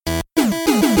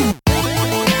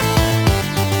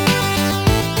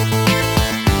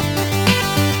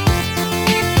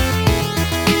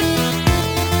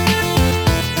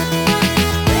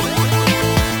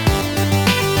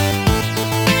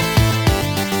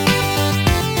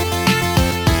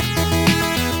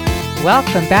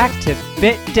Welcome back to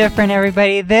Bit Different,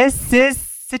 everybody. This is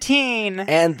Satine.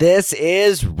 And this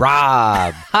is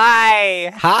Rob.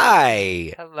 Hi.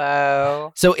 Hi.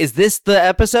 Hello. So is this the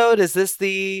episode? Is this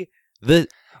the...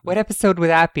 What episode would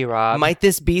that be, Rob? Might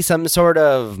this be some sort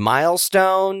of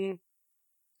milestone?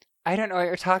 I don't know what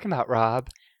you're talking about, Rob.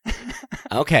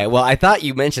 Okay, well, I thought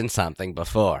you mentioned something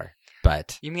before,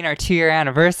 but... You mean our 2-year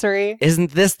anniversary?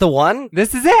 Isn't this the one?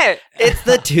 This is it. It's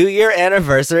the 2-year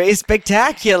anniversary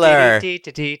spectacular.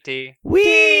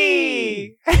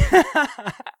 Whee!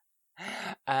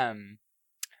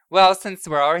 Well, since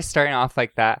we're already starting off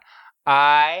like that,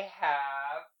 I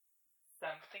have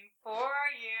something for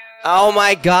you. Oh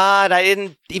my god, I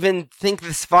didn't even think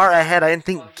this far ahead. I didn't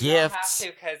think gifts. You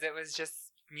don't have to, because it was just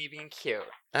me being cute.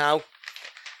 Oh,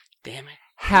 damn it.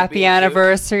 Happy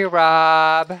anniversary,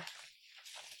 Rob.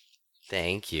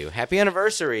 Thank you. Happy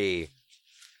anniversary.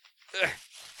 Ugh.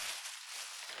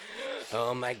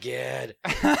 Oh my god.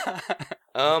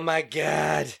 Oh my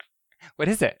god. What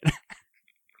is it?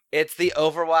 It's the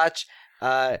Overwatch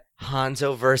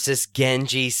Hanzo versus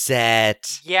Genji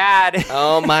set. Yeah.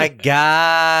 Oh my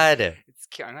god. It's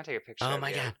cute. I'm going to take a picture Oh of my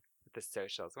you god. with the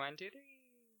socials. 1, 2, 3.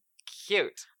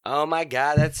 Cute. Oh my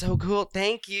god, that's so cool.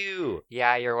 Thank you.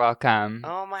 Yeah, you're welcome.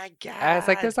 Oh my god. I was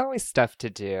like, there's always stuff to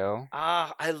do.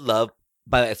 I love,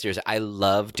 by the way, seriously, I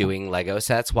love doing Lego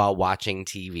sets while watching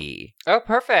TV. Oh,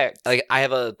 perfect. Like, I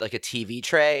have a TV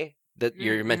tray that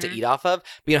you're meant to eat off of,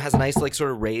 but, it has a nice, like,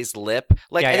 sort of raised lip.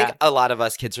 Like, I think a lot of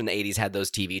us kids from the 80s had those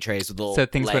TV trays with little so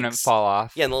things legs. Wouldn't fall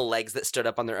off. Yeah, and little legs that stood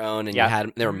up on their own,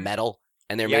 and they were metal,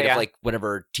 and they were made of, like,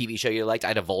 whatever TV show you liked. I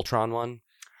had a Voltron one.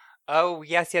 Oh,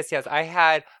 yes. I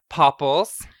had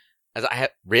Popples. As I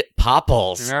had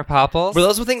Popples. Remember Popples? Were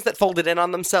those the things that folded in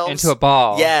on themselves? Into a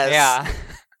ball. Yes. Yeah.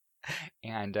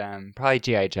 And probably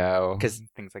G.I. Joe. Because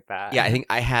things like that. Yeah, I think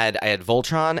I had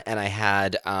Voltron and I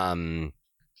had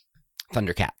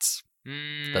Thundercats.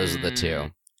 Those are the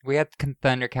two. We had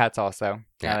Thundercats also,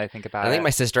 now that I think about it. I think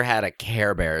my sister had a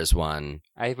Care Bears one.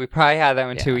 We probably had that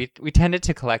one too. We tended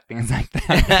to collect things like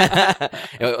that.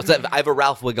 I have a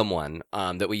Ralph Wiggum one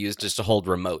that we use just to hold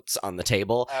remotes on the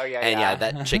table. Oh, yeah, and yeah,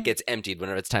 that shit gets emptied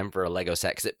whenever it's time for a Lego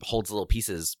set because it holds little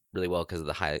pieces really well because of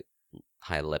the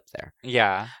high lip there.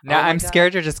 Yeah. Now I'm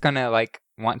scared you're just going to like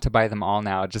want to buy them all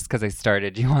now just because I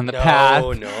started you on the path.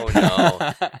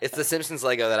 No. It's the Simpsons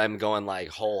Lego that I'm going like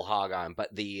whole hog on,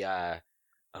 but the...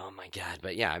 Oh my god,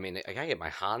 but yeah, I mean, I gotta get my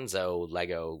Hanzo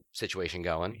Lego situation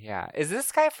going. Yeah. Is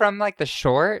this guy from, like, the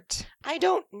short? I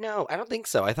don't know. I don't think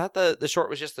so. I thought the short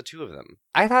was just the two of them.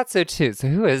 I thought so, too. So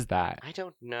who is that? I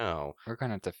don't know. We're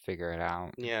gonna have to figure it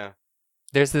out. Yeah.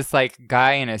 There's this, like,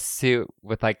 guy in a suit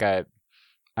with, like, a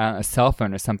cell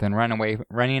phone or something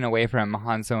running away from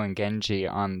Hanzo and Genji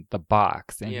on the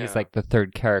box. And he's, like, the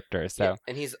third character, so... Yeah.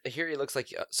 And he looks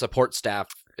like support staff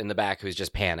in the back who's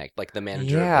just panicked, like the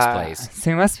manager of this place.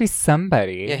 So he must be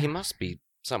somebody. Yeah, he must be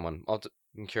someone.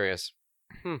 I'm curious.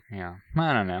 Yeah,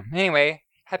 I don't know. Anyway,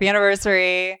 happy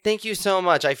anniversary. Thank you so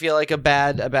much. I feel like a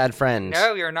bad friend.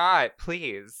 No, you're not.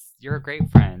 Please. You're a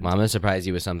great friend. Well, I'm going to surprise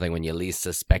you with something when you least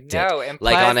suspect it. And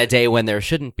like on a day when there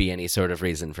shouldn't be any sort of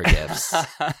reason for gifts.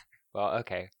 Well,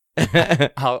 okay.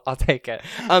 I'll take it.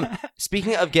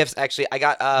 Speaking of gifts, actually, I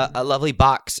got a lovely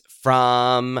box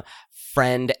from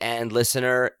friend and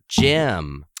listener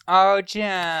Jim. Oh,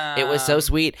 Jim. It was so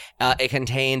sweet. It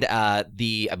contained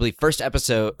the, I believe, first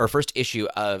issue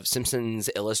of Simpsons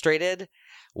Illustrated,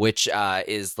 which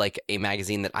is like a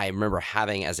magazine that I remember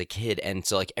having as a kid. And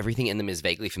so like everything in them is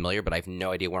vaguely familiar, but I have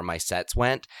no idea where my sets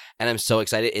went. And I'm so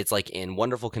excited. It's like in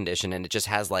wonderful condition. And it just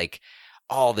has like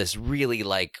all this really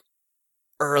like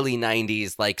early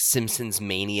 90s like Simpsons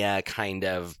mania kind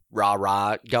of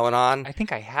rah-rah going on. I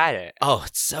think I had it. Oh,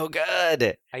 it's so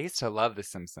good. I used to love The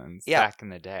Simpsons back in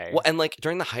the day. Well, and like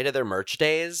during the height of their merch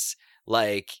days,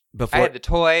 like before I had the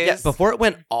toys. Yeah, before it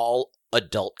went all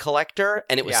adult collector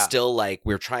and it was still like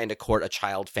we're trying to court a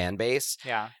child fan base.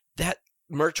 Yeah. That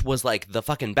merch was like the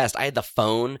fucking best. I had the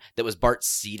phone that was Bart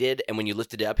seated and when you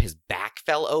lifted it up his back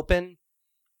fell open.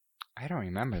 I don't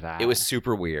remember that. It was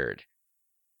super weird.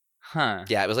 Huh.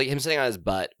 Yeah, it was like him sitting on his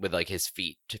butt with like his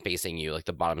feet facing you, like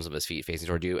the bottoms of his feet facing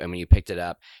toward you. And when you picked it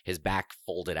up, his back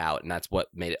folded out. And that's what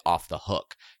made it off the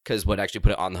hook. Because what actually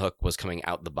put it on the hook was coming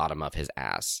out the bottom of his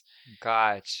ass.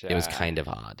 Gotcha. It was kind of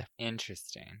odd.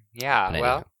 Interesting. Yeah,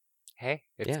 well, Hey,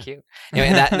 it's Yeah. cute.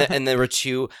 Anyway, and there were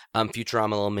 2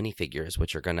 Futurama little minifigures,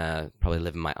 which are gonna probably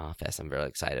live in my office. I'm very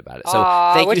excited about it. So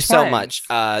thank you which so ones?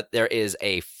 much. There is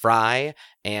a Fry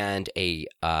and a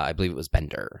I believe it was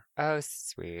Bender. Oh,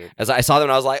 sweet. As I saw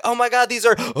them, I was like, "Oh my god, these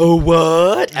are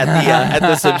what?" at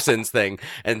the Simpsons thing,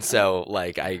 and so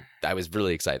like I was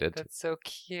really excited. That's so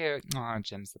cute. Oh,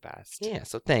 Jim's the best. Yeah,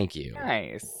 so thank you.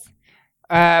 Nice.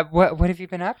 What have you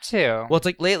been up to? Well, it's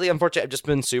like lately, unfortunately, I've just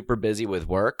been super busy with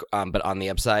work. But on the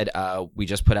upside, we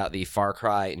just put out the Far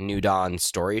Cry New Dawn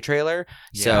story trailer.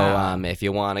 Yeah. So if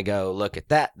you want to go look at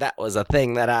that, that was a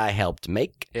thing that I helped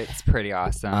make. It's pretty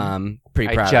awesome.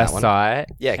 Pretty proud I of that just one. saw it.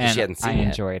 Yeah, because and she hadn't seen I it.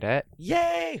 enjoyed it.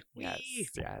 Yay! Yes, Whee!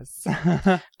 yes.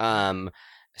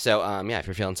 Yeah, if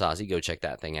you're feeling saucy, go check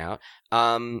that thing out.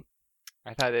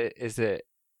 I thought is it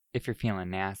if you're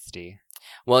feeling nasty.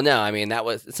 Well, no, I mean that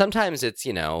was sometimes it's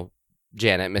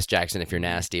Janet, Miss Jackson, if you're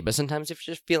nasty, but sometimes if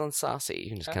you're just feeling saucy, you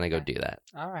can just kind of go do that.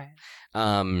 All right.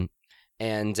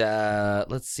 And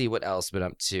let's see what else been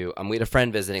up to. We had a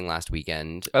friend visiting last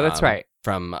weekend. Oh, that's right.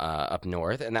 From up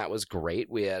north, and that was great.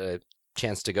 We had a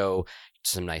chance to go to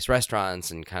some nice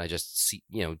restaurants and kind of just see,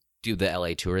 do the LA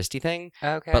touristy thing.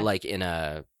 Okay. But like in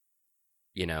a,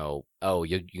 you'll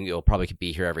probably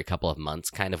be here every couple of months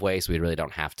kind of way. So we really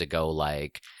don't have to go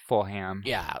like full ham.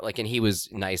 Yeah, like, and he was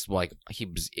nice. Like he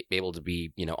was able to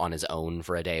be, on his own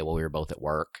for a day while we were both at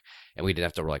work, and we didn't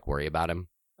have to like worry about him.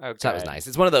 Okay. So that was nice.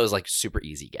 It's one of those like super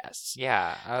easy guests.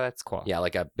 Yeah. Oh, that's cool. Yeah,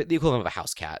 like the equivalent of a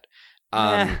house cat.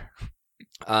 And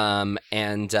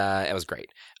it was great.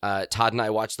 Todd and I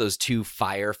watched those 2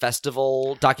 Fire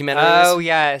Festival documentaries. Oh,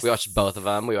 yes. We watched both of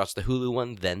them. We watched the Hulu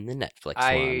one, then the Netflix one.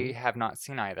 I have not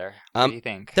seen either. What do you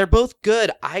think? They're both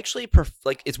good. I actually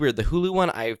it's weird. The Hulu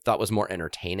one I thought was more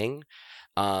entertaining.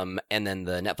 And then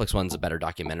the Netflix one's a better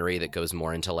documentary that goes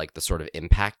more into like the sort of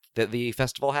impact that the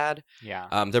festival had.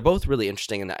 Yeah. They're both really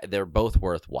interesting and they're both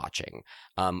worth watching.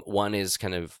 One is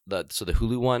kind of the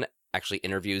Hulu one actually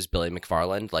interviews Billy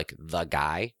McFarland, like the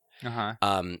guy. Uh-huh.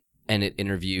 And it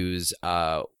interviews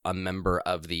a member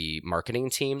of the marketing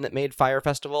team that made Fire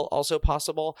Festival also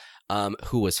possible,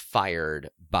 who was fired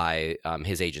by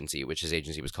his agency, which his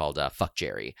agency was called Fuck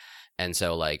Jerry. And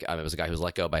so, like, it was a guy who was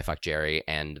let go by Fuck Jerry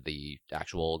and the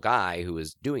actual guy who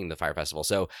was doing the Fire Festival.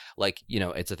 So, like,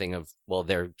 it's a thing of, well,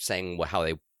 they're saying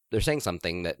they're saying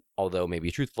something that, although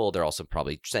maybe truthful, they're also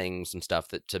probably saying some stuff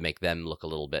that to make them look a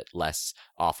little bit less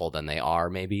awful than they are,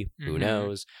 maybe. Mm-hmm. Who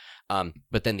knows?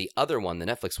 But then the other one, the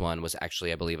Netflix one, was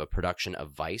actually, I believe, a production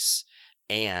of Vice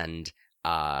and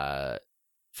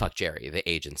Fuck Jerry, the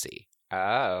agency.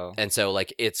 Oh. And so,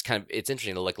 like, it's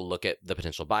interesting to look at the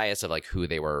potential bias of like who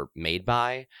they were made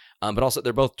by, but also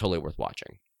they're both totally worth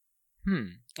watching.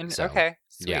 Okay.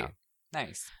 Sweet. Yeah.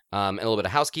 Nice. And a little bit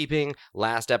of housekeeping.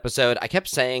 Last episode, I kept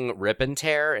saying Rip and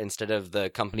Tear instead of the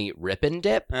company Rip and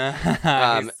Dip.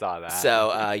 I saw that. So,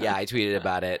 yeah, I tweeted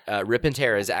about it. Rip and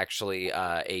Tear is actually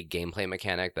a gameplay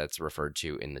mechanic that's referred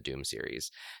to in the Doom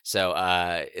series. So,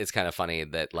 it's kind of funny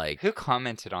that, like... Who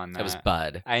commented on that? It was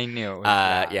Bud. I knew it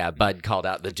was yeah, Bud called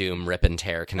out the Doom Rip and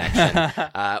Tear connection,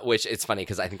 which it's funny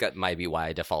because I think that might be why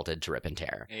I defaulted to Rip and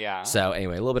Tear. Yeah. So,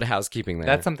 anyway, a little bit of housekeeping there.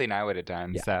 That's something I would have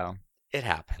done, yeah. so... It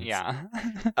happens. Yeah.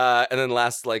 And then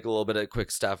last, like, a little bit of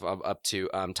quick stuff up to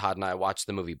Todd and I watched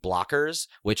the movie Blockers,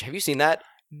 which, have you seen that?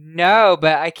 No,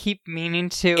 but I keep meaning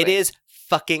to. It is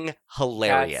fucking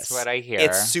hilarious. That's what I hear.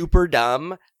 It's super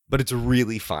dumb, but it's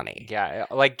really funny. Yeah,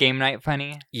 like game night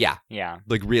funny? Yeah. Yeah.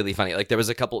 Like, really funny. Like, there was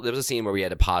a scene where we had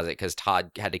to pause it because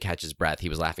Todd had to catch his breath. He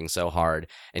was laughing so hard,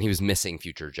 and he was missing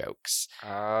future jokes.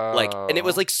 Oh. Like, and it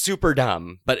was, like, super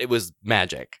dumb, but it was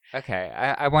magic. Okay,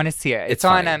 I want to see it. It's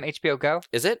on funny. HBO Go?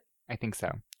 Is it? I think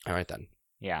so. All right, then.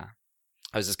 Yeah.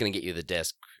 I was just going to get you the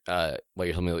disc while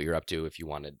you told me what you're up to if you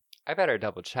wanted. I better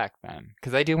double check then,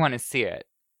 because I do want to see it.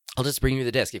 I'll just bring you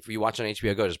the disc. If you watch on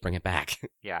HBO Go, just bring it back.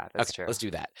 Yeah, that's okay, true. Let's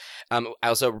do that. I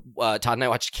also, Todd and I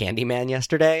watched Candyman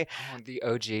yesterday. Oh, the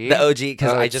OG? The OG,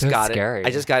 because I just got scary. it. I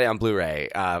just got it on Blu-ray.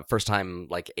 First time,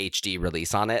 like, HD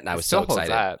release on it, and I was so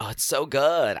excited. Up. Oh, it's so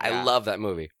good. Yeah. I love that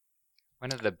movie.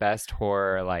 One of the best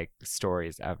horror, like,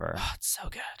 stories ever. Oh, it's so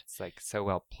good. It's, like, so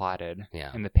well plotted.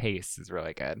 Yeah. And the pace is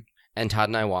really good. And Todd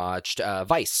and I watched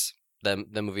Vice, the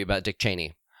movie about Dick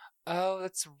Cheney. Oh,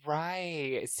 that's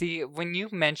right. See, when you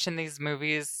mentioned these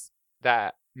movies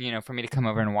that, for me to come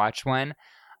over and watch one,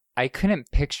 I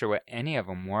couldn't picture what any of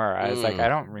them were. I was like, I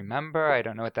don't remember. I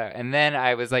don't know what that... And then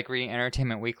I was, like, reading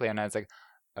Entertainment Weekly, and I was like,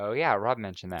 oh, yeah, Rob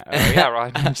mentioned that. Oh, yeah,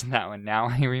 Rob mentioned that one. Now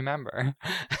I remember.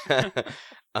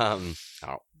 And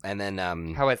then...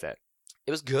 How is it?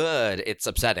 It was good. It's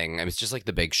upsetting. I mean, it's just like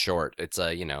The Big Short. It's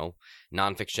a,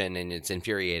 nonfiction, and it's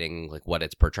infuriating, like what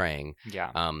it's portraying.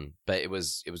 Yeah. But it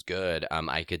was good.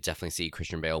 I could definitely see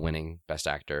Christian Bale winning Best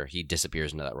Actor. He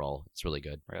disappears into that role. It's really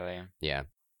good. Really. Yeah.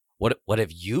 What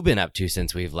have you been up to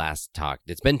since we've last talked?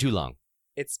 It's been too long.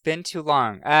 It's been too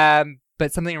long.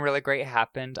 But something really great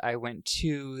happened. I went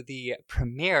to the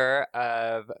premiere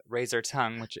of Razor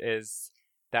Tongue, which is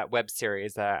that web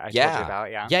series that I told you about.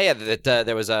 Yeah. Yeah.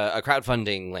 There was a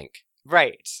crowdfunding link.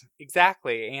 Right.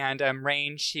 Exactly. And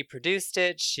Rain, she produced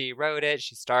it, she wrote it,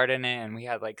 she starred in it, and we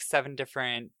had like 7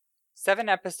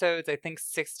 episodes, I think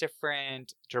 6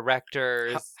 different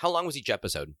directors. How long was each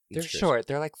episode? They're short.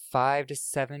 They're like 5 to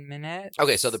 7 minutes.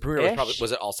 Okay, so the premiere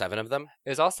was it all 7 of them? It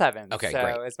was all 7. Okay, so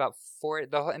great. it was about 4.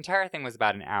 The whole entire thing was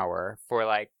about an hour for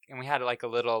like, and we had like a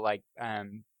little like what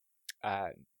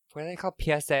are they called?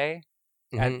 PSA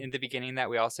in the beginning that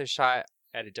we also shot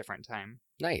at a different time.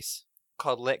 Nice.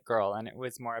 Called Lit Girl, and it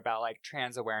was more about like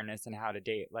trans awareness and how to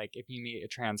date. Like if you meet a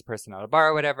trans person at a bar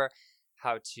or whatever,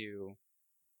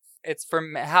 it's for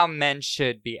how men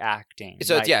should be acting.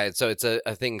 So like, it's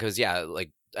a thing because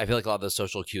like I feel like a lot of those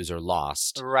social cues are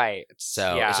lost. Right.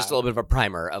 So it's just a little bit of a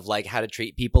primer of like how to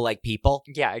treat people like people.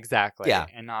 Yeah, exactly. Yeah.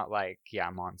 And not like,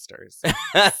 monsters.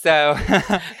 so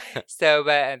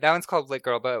but that one's called Lit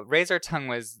Girl, but Razor Tongue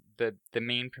was the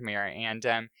main premiere. And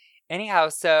anyhow,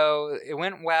 so it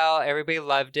went well. Everybody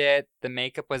loved it. The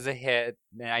makeup was a hit.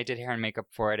 And I did hair and makeup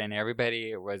for it, and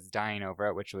everybody was dying over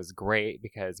it, which was great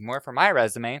because more for my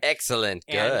resume. Excellent.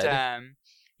 Good. And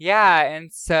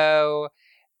and so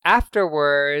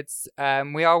afterwards,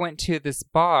 we all went to this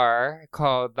bar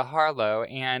called the Harlow,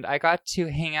 and I got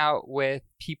to hang out with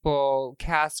people,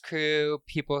 cast crew,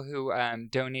 people who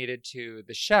donated to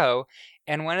the show.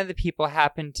 And one of the people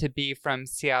happened to be from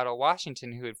Seattle,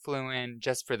 Washington, who had flew in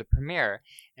just for the premiere.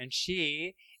 And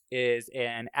she is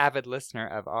an avid listener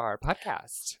of our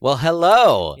podcast. Well,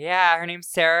 hello. Yeah, her name's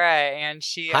Sarah, and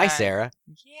she... Hi, Sarah.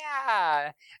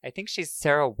 Yeah. I think she's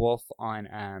Sarah Wolf on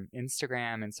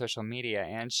Instagram and social media,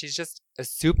 and she's just a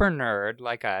super nerd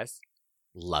like us.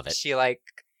 Love it. She,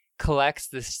 collects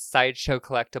the Sideshow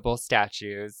collectible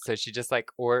statues, so she just,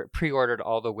 pre-ordered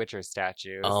all the Witcher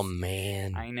statues. Oh,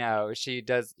 man. I know. She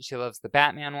loves the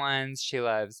Batman ones. She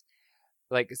loves...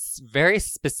 very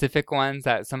specific ones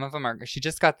that some of them are... She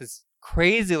just got this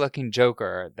crazy looking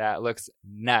Joker that looks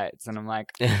nuts. And I'm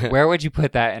like, where would you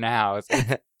put that in a house?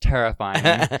 It's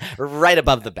terrifying. Right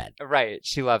above the bed. Right.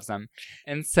 She loves them.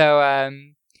 And so,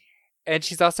 and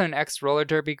she's also an ex-roller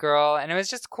derby girl. And it was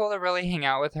just cool to really hang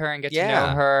out with her and get to know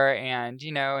her. And,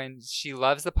 and she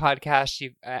loves the podcast.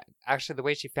 She actually, the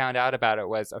way she found out about it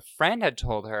was a friend had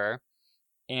told her.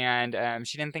 And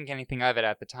she didn't think anything of it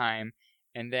at the time.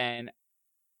 And then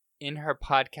in her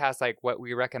podcast, what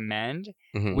we recommend,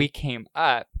 we came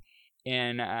up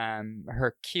in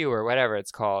her queue or whatever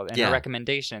it's called, and her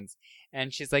recommendations.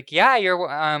 And she's like, yeah, you're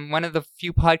one of the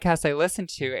few podcasts I listen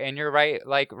to, and you're right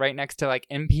next to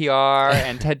NPR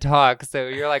and TED Talk, so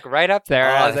you're right up there.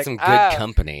 Oh, I was that's some good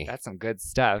company. That's some good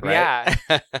stuff. Right? Yeah.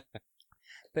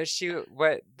 But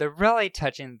what the really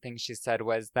touching thing she said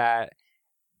was that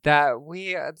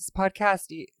we this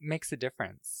podcast makes a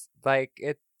difference.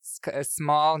 It's a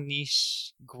small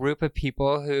niche group of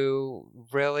people who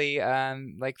really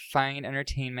find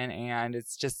entertainment, and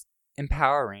it's just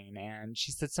empowering. And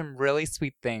she said some really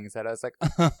sweet things that I was like,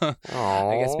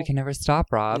 I guess we can never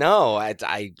stop, Rob. No,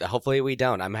 I hopefully we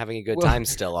don't. I'm having a good time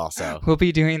still. Also, we'll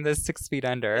be doing this 6 feet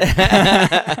under.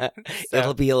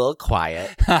 It'll be a little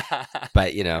quiet,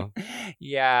 but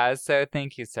Yeah. So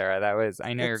thank you, Sarah.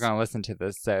 I know you're going to listen to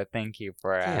this, so thank you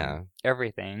for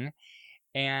everything.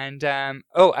 And,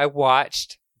 I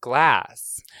watched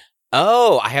Glass.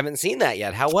 Oh, I haven't seen that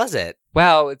yet. How was it?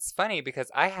 Well, it's funny because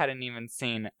I hadn't even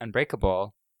seen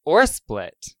Unbreakable or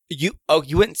Split. You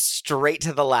went straight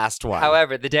to the last one.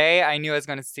 However, the day I knew I was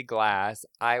going to see Glass,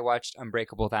 I watched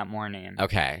Unbreakable that morning.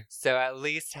 Okay. So at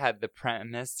least had the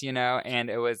premise, and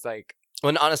it was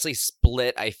When honestly,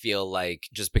 Split, I feel like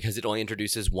just because it only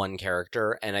introduces one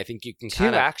character, and I think you can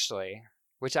kind of... Two, actually.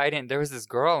 Which I didn't. There was this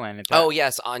girl in it. Oh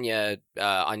yes, Anya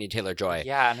Taylor-Joy.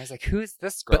 Yeah, and I was like, "Who's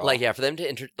this girl?" But for them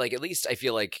to at least I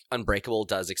feel like Unbreakable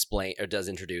does explain or does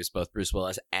introduce both Bruce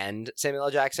Willis and Samuel L.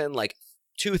 Jackson,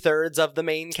 2/3 of the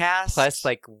main cast, plus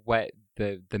what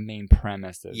the main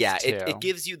premise is. Yeah, too. it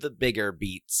gives you the bigger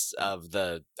beats of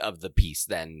the piece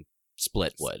than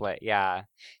Split would. Yeah.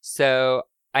 So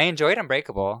I enjoyed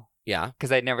Unbreakable. Yeah,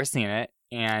 because I'd never seen it.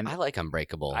 And I like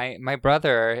Unbreakable. My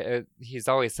brother, he's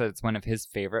always said it's one of his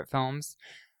favorite films.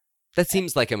 That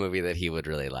seems like a movie that he would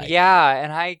really like. Yeah,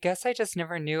 and I guess I just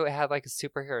never knew it had like a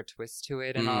superhero twist to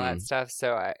it and all that stuff,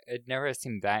 so it never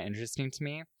seemed that interesting to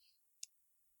me.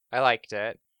 I liked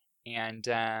it, and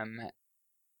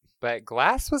but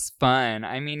Glass was fun.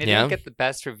 I mean, it didn't get the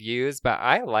best reviews, but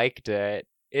I liked it.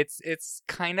 It's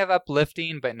kind of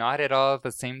uplifting, but not at all at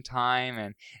the same time,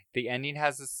 and the ending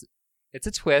has this. It's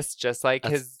a twist, just like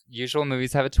his usual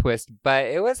movies have a twist, but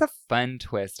it was a fun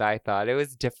twist, I thought. It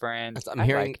was different. I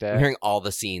liked it. I'm hearing all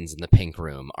the scenes in the pink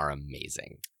room are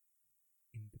amazing.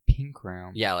 In the pink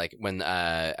room? Yeah, like when,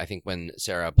 I think when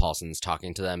Sarah Paulson's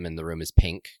talking to them and the room is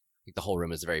pink, like the whole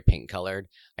room is very pink colored.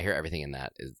 I hear everything in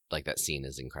that is, like, that scene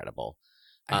is incredible.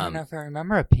 I don't know if I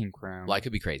remember a pink room. Well, I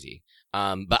could be crazy.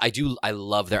 But I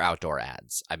love their outdoor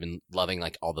ads. I've been loving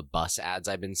like all the bus ads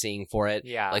I've been seeing for it.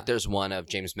 Yeah. Like there's one of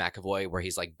James McAvoy where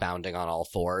he's like bounding on all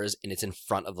fours and it's in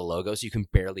front of the logo. So you can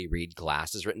barely read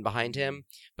Glass is written behind him,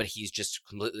 but he's just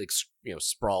completely,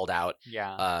 sprawled out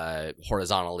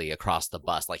horizontally across the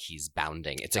bus like he's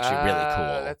bounding. It's actually really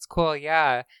cool. That's cool.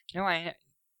 Yeah. No, I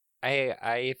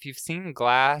if you've seen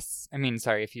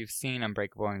if you've seen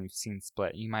Unbreakable and you've seen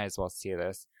Split, you might as well see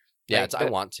this. Yeah, I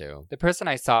want to. The person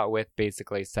I saw it with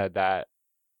basically said that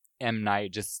M.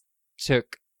 Night just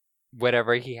took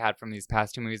whatever he had from these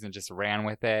past two movies and just ran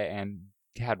with it and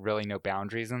had really no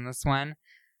boundaries in this one.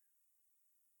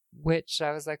 Which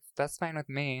I was like, that's fine with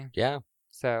me. Yeah.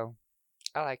 So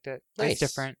I liked it. Nice. It's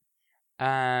different.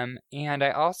 And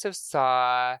I also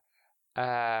saw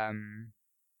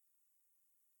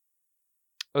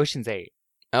Ocean's 8.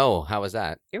 Oh, how was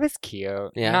that? It was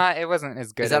cute. Yeah. It wasn't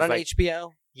as good as that on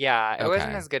HBO? Yeah, it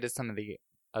wasn't as good as some of the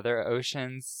other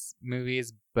Ocean's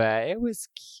movies, but it was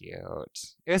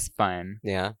cute. It was fun.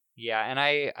 Yeah. Yeah, and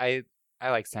I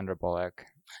like Sandra Bullock.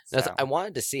 So. I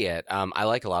wanted to see it. I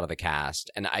like a lot of the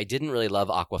cast, and I didn't really love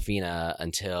Awkwafina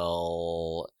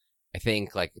until I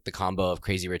think like the combo of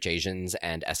Crazy Rich Asians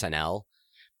and SNL.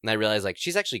 And I realized like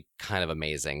she's actually kind of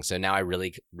amazing. So now I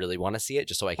really, really want to see it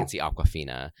just so I can see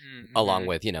Awkwafina along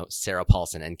with, Sarah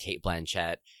Paulson and Cate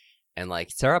Blanchett. And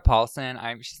like Sarah Paulson,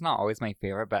 she's not always my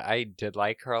favorite, but I did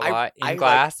like her a lot in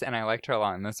Glass, and I liked her a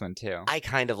lot in this one too. I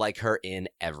kind of like her in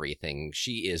everything.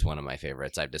 She is one of my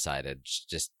favorites. I've decided.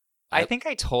 I think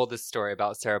I told this story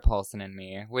about Sarah Paulson and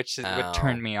me, which is what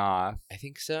turned me off. I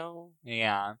think so.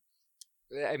 Yeah.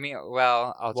 I mean,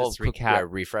 well, I'll just recap.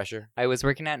 Refresher. I was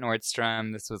working at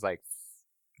Nordstrom. This was like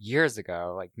years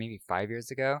ago, like maybe 5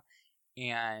 years ago.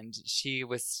 And she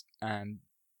was,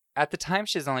 at the time,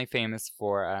 she was only famous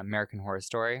for American Horror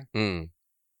Story.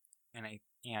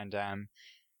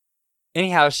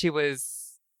 Anyhow, she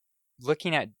was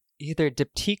looking at either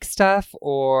Diptyque stuff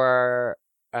or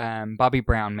Bobbi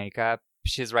Brown makeup.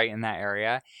 She's right in that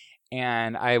area.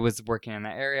 And I was working in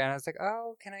that area, and I was like,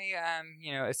 "Oh, can I,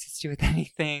 assist you with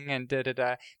anything?" And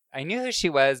da-da-da. I knew who she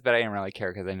was, but I didn't really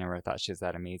care because I never thought she was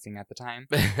that amazing at the time.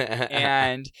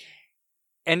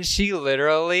 and she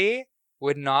literally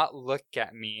would not look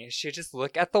at me. She would just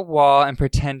look at the wall and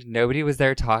pretend nobody was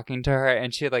there talking to her,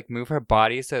 and she would like move her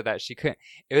body so that she couldn't.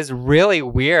 It was really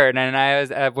weird, and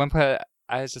at one point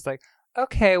I was just like,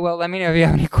 "Okay, well, let me know if you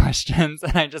have any questions."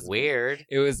 And I just weird.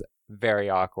 It was very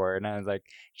awkward, and I was like,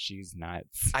 she's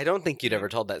nuts. I don't think you'd ever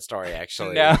told that story,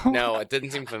 actually. No, it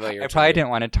didn't seem familiar. I probably didn't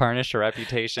want to tarnish her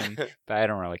reputation, but I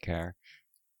don't really care.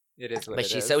 It is what but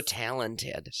she's so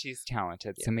talented. She's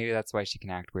talented, so maybe that's why she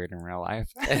can act weird in real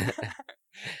life.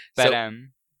 But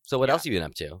so what else have you been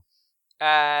up to?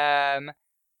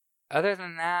 Other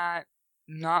than that,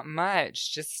 not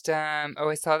much. Just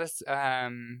I saw this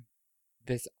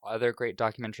this other great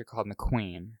documentary called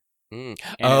McQueen.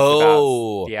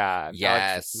 Oh,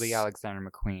 yes, Lee Alexander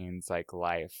McQueen's like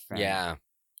life. Yeah,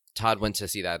 Todd went to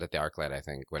see that at the ArcLight, I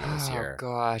think, when it was here. Oh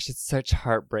gosh, it's such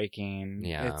heartbreaking.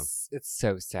 Yeah, it's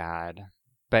so sad.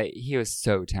 But he was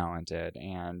so talented,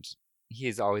 and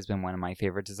he's always been one of my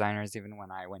favorite designers. Even when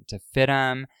I went to fit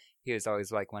him, he was always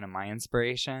like one of my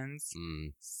inspirations.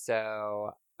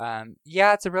 So.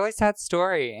 It's a really sad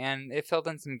story, and it filled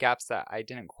in some gaps that I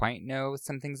didn't quite know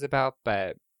some things about,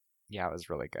 but yeah, it was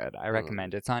really good. I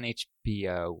recommend it. It's on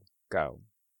HBO Go.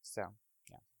 So,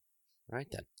 yeah. All right,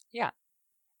 then. Yeah.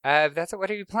 That's it. What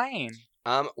are you playing?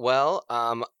 I'm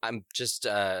just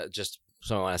so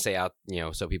I want to say out,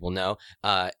 so people know,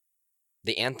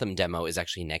 the Anthem demo is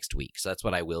actually next week, so that's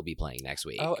what I will be playing next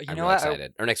week. Oh, I'm really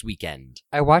excited. Or next weekend.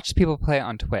 I watched people play it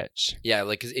on Twitch. Yeah,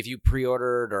 like, because if you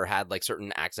pre-ordered or had, like,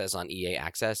 certain access on EA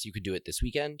Access, you could do it this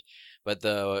weekend, but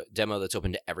the demo that's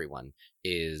open to everyone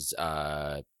is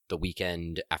the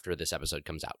weekend after this episode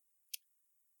comes out.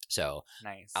 So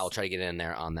Nice. I'll try to get in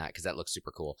there on that because that looks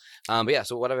super cool. But yeah,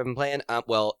 so what have I been playing?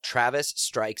 Well, Travis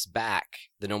Strikes Back,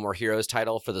 the No More Heroes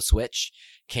title for the Switch,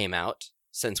 came out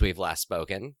since we've last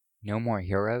spoken. No More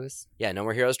Heroes? Yeah, No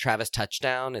More Heroes, Travis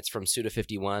Touchdown. It's from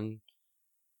Suda51.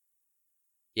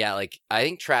 Yeah, like, I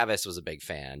think Travis was a big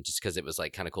fan just because it was,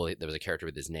 like, kind of cool. There was a character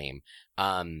with his name.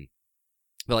 But,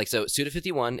 like, so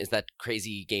Suda51 is that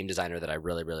crazy game designer that I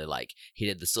really, really like. He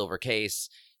did The Silver Case,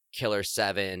 Killer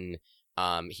 7.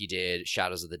 He did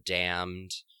Shadows of the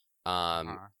Damned.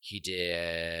 He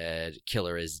did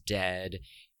Killer is Dead.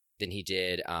 Then he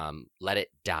did Let It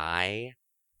Die.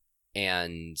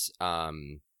 And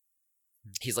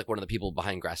he's like one of the people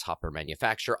behind Grasshopper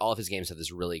Manufacture. All of his games have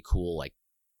this really cool like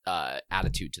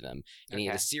attitude to them. And he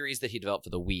had a series that he developed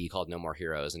for the Wii called No More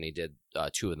Heroes, and he did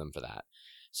 2 of them for that.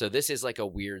 So this is like a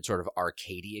weird sort of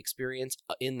arcadey experience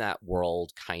in that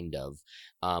world, kind of,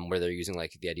 where they're using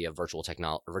like the idea of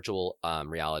virtual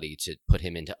reality to put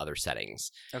him into other settings.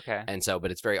 Okay. And so,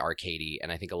 but it's very arcadey,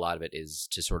 and I think a lot of it is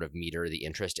to sort of meter the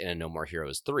interest in a No More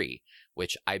Heroes 3,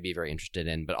 which I'd be very interested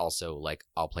in, but also like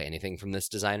I'll play anything from this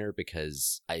designer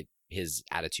because his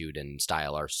attitude and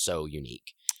style are so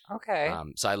unique. Okay.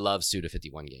 So I love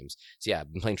Suda51 games. So yeah,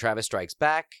 I've been playing Travis Strikes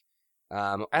Back.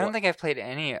 I don't think I've played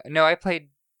any. No, I played.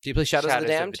 Do you play Shadows of the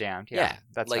Damned? Yeah,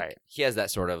 that's like, right. He has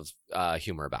that sort of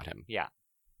humor about him. Yeah,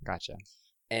 gotcha.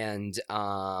 And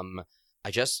I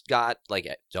just got, like,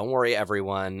 don't worry,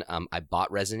 everyone. I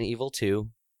bought Resident Evil 2.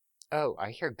 Oh,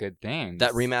 I hear good things.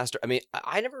 That remaster. I mean,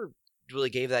 I never really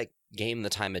gave that game the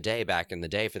time of day back in the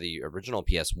day for the original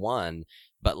PS1,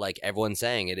 but like everyone's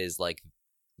saying, it is like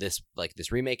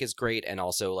this remake is great, and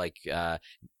also like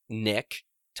Nick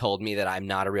told me that I'm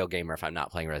not a real gamer if I'm not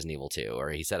playing Resident Evil 2, or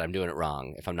he said I'm doing it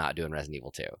wrong if I'm not doing Resident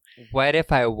Evil 2. What if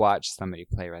I watch somebody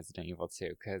play Resident Evil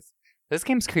 2? Because those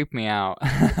games creep me out.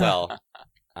 Well,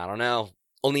 I don't know.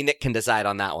 Only Nick can decide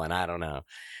on that one. I don't know.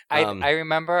 I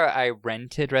remember I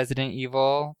rented Resident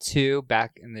Evil 2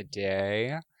 back in the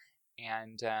day,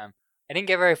 and I didn't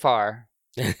get very far.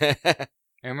 I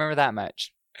remember that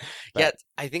much. But... Yeah,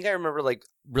 I think I remember like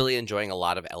really enjoying a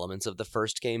lot of elements of the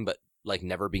first game, but like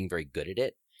never being very good at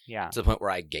it. Yeah. To the point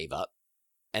where I gave up.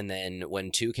 And then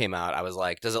when 2 came out, I was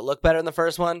like, does it look better than the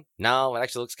first one? No, it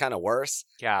actually looks kind of worse.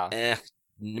 Yeah.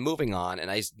 Moving on,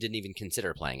 and I didn't even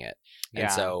consider playing it.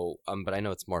 And so, but I know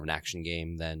it's more of an action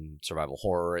game than survival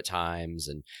horror at times,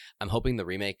 and I'm hoping the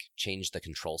remake changed the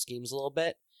control schemes a little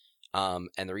bit. And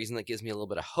the reason that gives me a little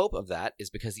bit of hope of that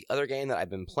is because the other game that I've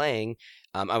been playing,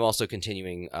 I'm also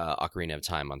continuing Ocarina of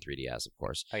Time on 3DS, of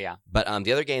course. Oh, yeah. But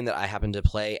the other game that I happened to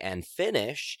play and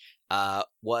finish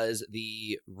was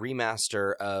the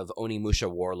remaster of Onimusha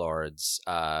Warlords,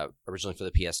 originally for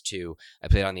the PS2. I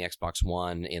played it on the Xbox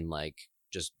One in like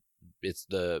just, it's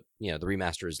the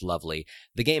remaster is lovely.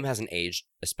 The game hasn't aged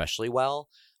especially well,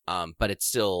 but it's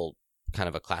still kind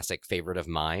of a classic favorite of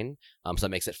mine. So that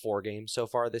makes it 4 games so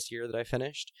far this year that I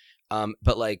finished.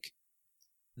 But like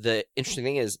the interesting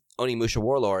thing is Onimusha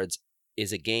Warlords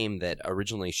is a game that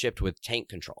originally shipped with tank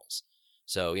controls.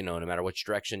 So, no matter which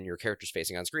direction your character's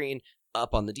facing on screen,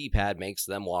 up on the D-pad makes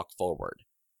them walk forward.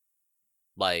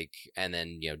 Like, and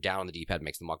then, down on the D-pad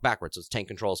makes them walk backwards. So it's tank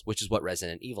controls, which is what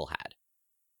Resident Evil had.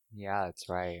 Yeah, that's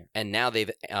right. And now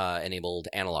they've enabled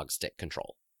analog stick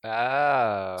control.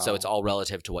 Oh. So it's all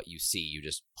relative to what you see. You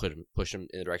just push them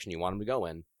in the direction you want them to go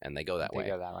in, and they go that way. They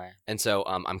go that way. And so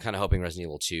I'm kind of hoping Resident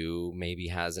Evil 2 maybe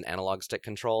has an analog stick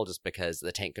control, just because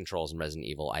the tank controls in Resident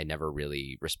Evil I never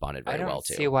really responded very well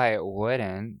to. I don't see why it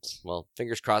wouldn't. Well,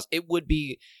 fingers crossed. It would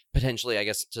be potentially, I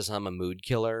guess, to some a mood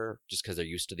killer, just because they're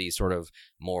used to these sort of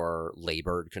more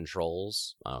labored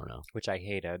controls. I don't know. Which I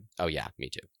hated. Oh, yeah, me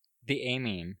too. The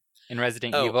aiming in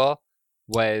Resident Evil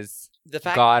was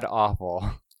god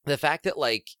awful. The fact that,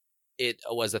 like, it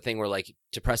was a thing where, like,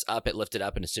 to press up, it lifted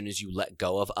up, and as soon as you let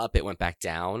go of up, it went back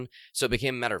down. So it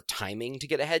became a matter of timing to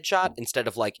get a headshot, instead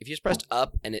of, like, if you just pressed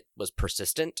up and it was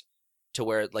persistent to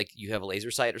where, like, you have a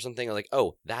laser sight or something, or like,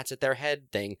 oh, that's at their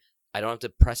head thing, I don't have to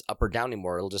press up or down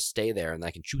anymore, it'll just stay there, and I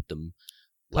can shoot them.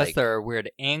 Plus, like, there are weird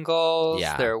angles,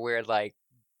 there are weird, like...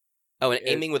 Oh, and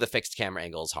aiming with a fixed camera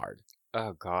angle is hard.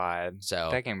 Oh God! So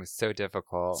that game was so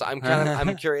difficult. So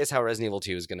I'm curious how Resident Evil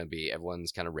 2 is going to be.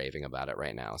 Everyone's kind of raving about it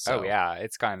right now. So. Oh yeah,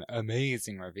 it's gotten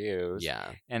amazing reviews.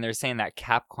 Yeah, and they're saying that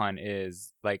Capcom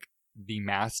is like the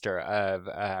master of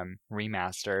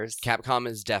remasters. Capcom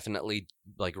is definitely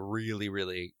like really,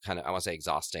 really kind of, I want to say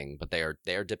exhausting, but they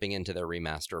are dipping into their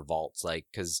remaster vaults, like,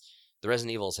 because the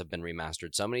Resident Evils have been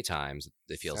remastered so many times.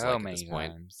 It feels so like at this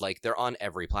point, like they're on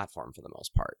every platform for the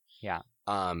most part. Yeah.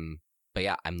 But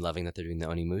yeah, I'm loving that they're doing the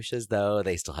Onimushas, though.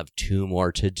 They still have 2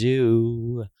 more to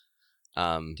do.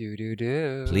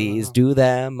 Do. Please do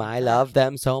them. I love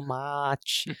them so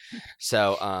much.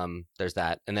 So there's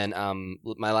that. And then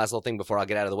my last little thing before I'll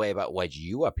get out of the way about what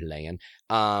you are playing.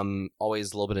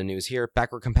 Always a little bit of news here.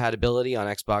 Backward compatibility on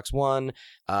Xbox One.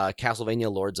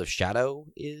 Castlevania Lords of Shadow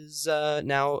is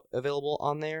now available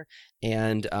on there.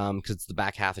 And because it's the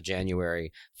back half of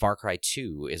January, Far Cry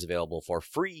 2 is available for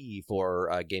free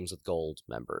for Games with Gold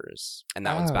members. And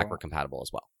that one's backward compatible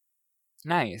as well.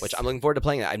 Nice. Which I'm looking forward to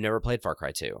playing that. I've never played Far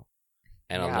Cry 2.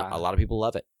 And Yeah. a lot of people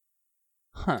love it.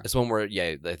 Huh. It's one where,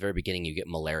 at the very beginning, you get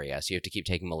malaria. So you have to keep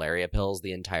taking malaria pills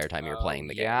the entire time you're playing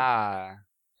the game. Yeah.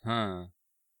 Huh.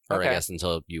 Or Okay. I guess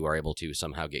until you are able to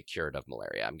somehow get cured of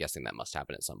malaria. I'm guessing that must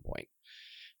happen at some point.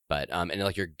 But, and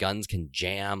like your guns can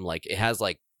jam. Like it has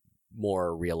like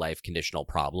more real life conditional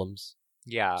problems.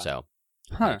 Yeah. So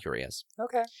Huh. I'm curious.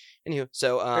 Okay. Anywho,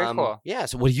 so, Very cool. Yeah.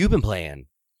 So what have you been playing?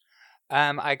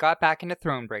 I got back into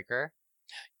Thronebreaker.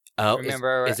 Oh,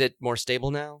 Remember? is it more stable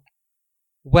now?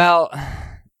 Well,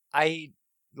 the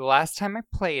last time I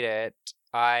played it,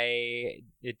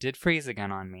 it did freeze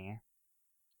again on me.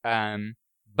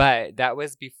 But that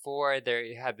was before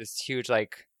they had this huge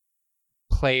like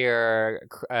player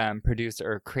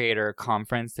producer or creator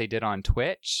conference they did on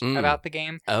Twitch about the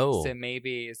game. Oh. So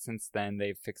maybe since then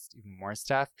they've fixed even more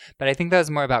stuff. But I think that was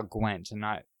more about Gwent and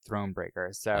not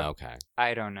Thronebreaker. So Okay.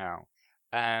 I don't know.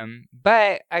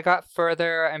 But I got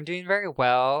further. I'm doing very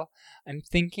well. I'm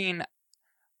thinking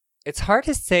it's hard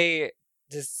to say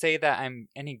that I'm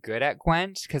any good at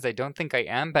Gwent because I don't think I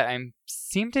am, but I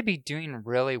seem to be doing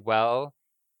really well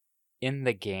in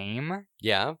the game.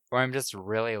 Yeah. Or I'm just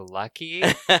really lucky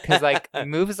because like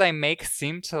moves I make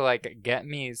seem to like get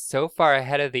me so far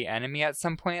ahead of the enemy at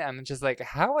some point. I'm just like,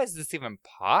 how is this even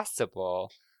possible?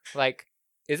 Like,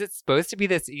 is it supposed to be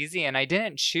this easy? And I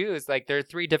didn't choose, like, there are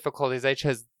 3 difficulties. I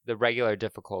chose the regular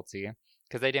difficulty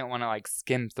because I didn't want to, like,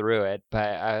 skim through it.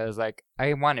 But I was like,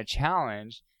 I want a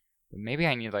challenge. But maybe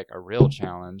I need, like, a real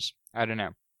challenge. I don't know.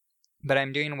 But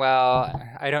I'm doing well.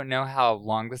 I don't know how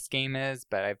long this game is,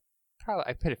 but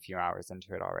I put a few hours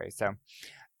into it already. So,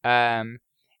 and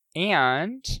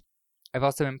I've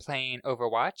also been playing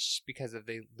Overwatch because of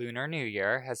the Lunar New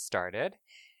Year has started.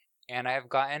 And I've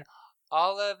gotten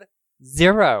all of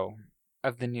 0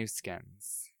 of the new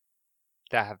skins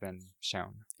that have been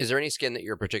shown. Is there any skin that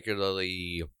you're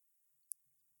particularly,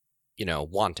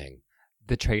 wanting?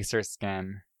 The Tracer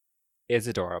skin is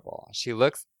adorable. She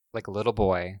looks like a little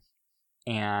boy,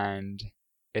 and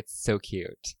it's so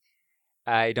cute.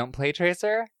 I don't play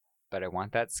Tracer, but I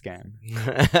want that skin.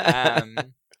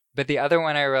 But the other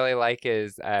one I really like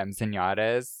is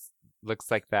Zenyatta's. Looks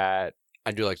like that.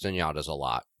 I do like Zenyatta's a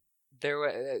lot.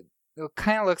 It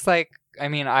kind of looks like, I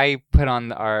mean, I put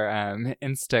on our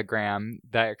Instagram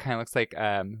that it kind of looks like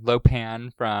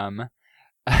Lopan from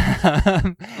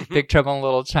Big Trouble in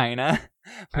Little China,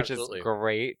 which Absolutely. is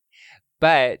great.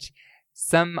 But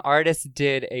some artists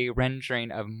did a rendering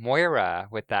of Moira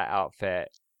with that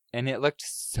outfit, and it looked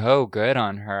so good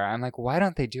on her. I'm like, why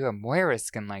don't they do a Moira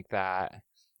skin like that?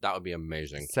 That would be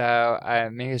amazing. So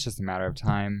maybe it's just a matter of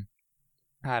time.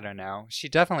 I don't know. She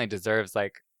definitely deserves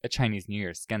like a Chinese New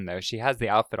Year skin, though. She has the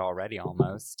outfit already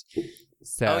almost.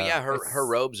 So her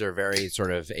robes are very sort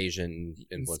of Asian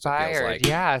influenced. inspired. It feels like.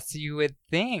 Yeah, so you would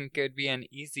think it would be an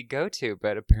easy go-to,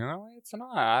 but apparently it's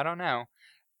not. I don't know.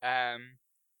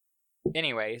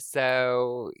 Anyway,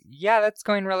 so yeah, that's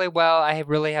going really well. I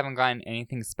really haven't gotten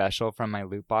anything special from my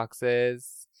loot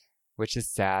boxes, which is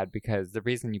sad because the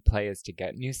reason you play is to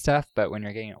get new stuff, but when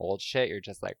you're getting old shit, you're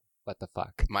just like, what the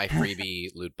fuck? My freebie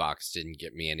loot box didn't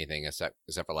get me anything except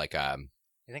for like I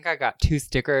think I got 2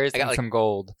 stickers and some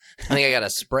gold. I think I got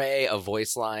a spray, a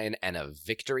voice line, and a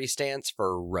victory stance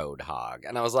for Roadhog,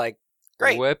 and I was like,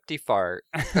 great. Whoop-de fart.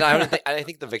 And I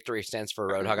think the victory stance for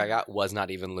Roadhog I got was not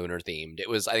even lunar themed.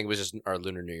 I think it was just our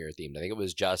Lunar New Year themed. I think it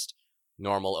was just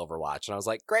normal Overwatch, and I was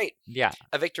like, great. Yeah.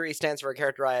 A victory stance for a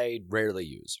character I rarely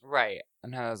use. Right.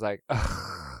 And I was like,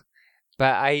 ugh.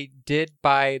 But I did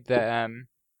buy the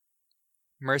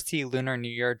Mercy Lunar New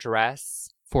Year dress,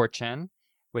 Fortune,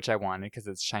 which I wanted because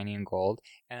it's shiny and gold.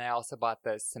 And I also bought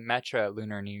the Symmetra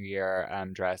Lunar New Year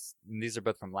dress. And these are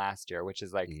both from last year, which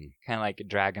is like kind of like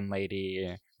Dragon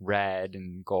Lady, red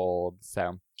and gold.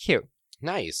 So cute.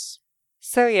 Nice.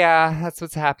 So yeah, that's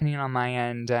what's happening on my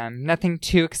end. Nothing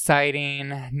too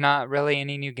exciting. Not really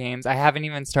any new games. I haven't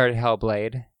even started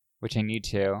Hellblade, which I need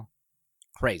to.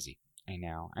 Crazy. I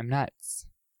know. I'm nuts.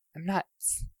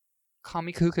 Call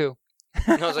me cuckoo.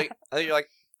 I was like, I think you're like,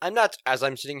 I'm nuts as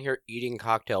I'm sitting here eating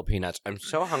cocktail peanuts. I'm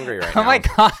so hungry right now. Oh my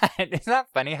god. Isn't that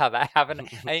funny how that happened? I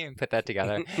didn't even put that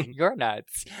together. You're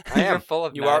nuts. I am. You're full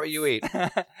of You nuts. are what you eat.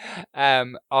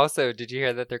 Also, did you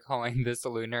hear that they're calling this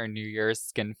Lunar New Year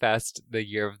Skin Fest the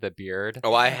Year of the Beard?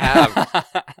 Oh, I have.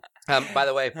 By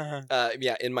the way,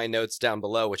 in my notes down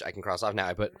below, which I can cross off now,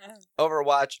 I put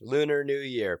Overwatch Lunar New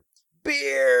Year.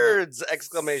 Beards!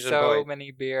 Exclamation point. So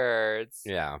many beards.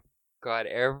 Yeah. God,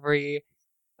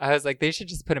 I was like, they should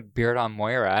just put a beard on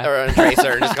Moira. Or on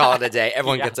Tracer and just call it a day.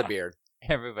 Everyone Yeah. gets a beard.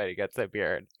 Everybody gets a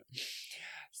beard.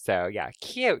 So, yeah,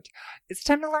 cute. It's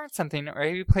time to learn something, or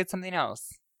have you played something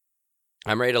else?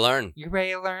 I'm ready to learn. You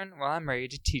ready to learn? Well, I'm ready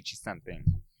to teach you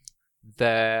something.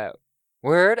 The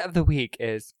word of the week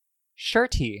is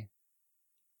shirty.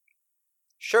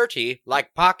 Shirty,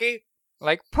 like Pocky?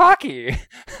 Like Pocky.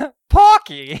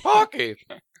 Pocky. Pocky.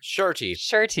 Shirty.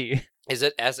 Shirty. Is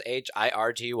it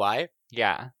SHIRTY?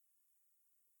 Yeah.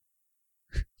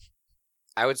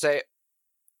 I would say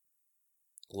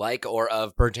like or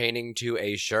of pertaining to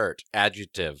a shirt.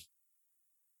 Adjective.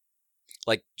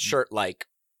 Like shirt like.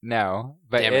 No,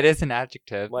 but Damn it is an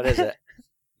adjective. What is it?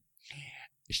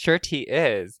 Shirty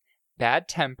is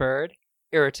bad-tempered,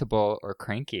 irritable, or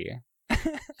cranky.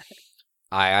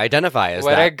 I identify as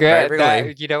What that. a good. very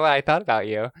frequently. You know what? I thought about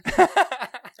you.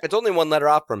 It's only one letter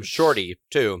off from shorty,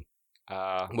 too.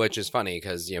 Oh, Which is funny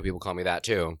because, people call me that,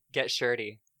 too. get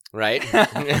shirty. Right?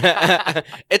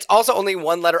 It's also only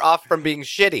one letter off from being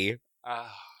shitty.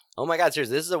 Oh my god,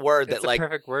 seriously, this is a word It's that, a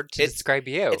perfect word to describe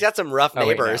you. It's got some rough Oh,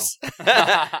 wait, no. neighbors.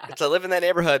 To live in that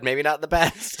neighborhood, maybe not the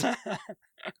best.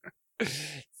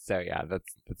 So yeah,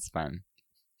 that's fun.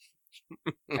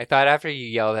 I thought after you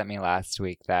yelled at me last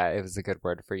week that it was a good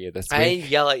word for you this I week.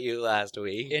 yell at you last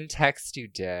week. In text you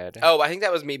did. Oh, I think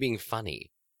that was me being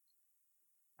funny.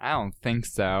 I don't think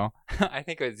so. I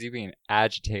think it was you being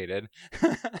agitated.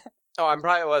 Oh, I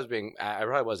probably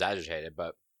was agitated,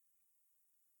 but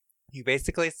You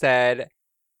basically said,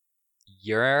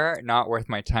 "You're not worth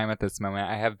my time at this moment.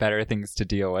 I have better things to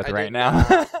deal with I right did now."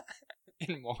 not.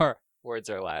 In more words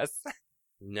or less.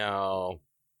 no.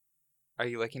 Are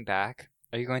you looking back?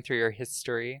 Are you going through your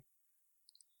history?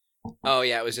 Oh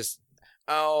yeah, it was just.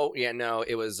 Oh yeah, no,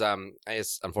 it was.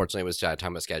 Unfortunately, it was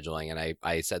time of scheduling, and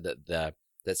I said that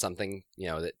something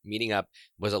that meeting up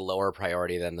was a lower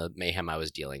priority than the mayhem I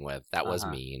was dealing with. That was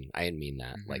mean. I didn't mean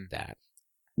that like that.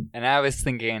 And I was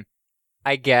thinking,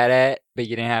 I get it, but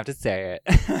you didn't have to say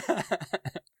it.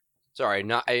 Sorry,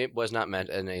 it was not meant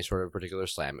in any sort of particular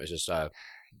slam. It was just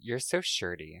You're so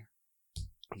shirty.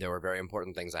 there were very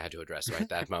important things I had to address right at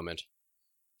that moment.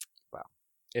 Well,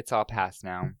 it's all past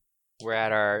now. We're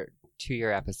at our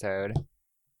 2-year episode,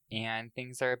 and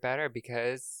things are better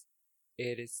because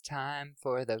it is time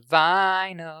for the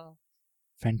vinyl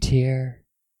frontier.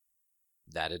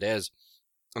 That it is.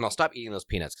 And I'll stop eating those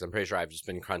peanuts because I'm pretty sure I've just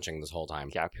been crunching this whole time.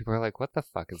 Yeah, people are like, what the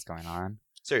fuck is going on?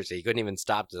 Seriously, you couldn't even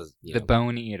stop to The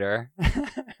bone eater.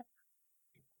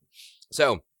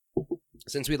 So,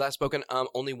 since we last spoken,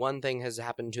 only one thing has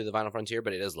happened to the Vinyl Frontier,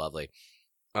 but it is lovely.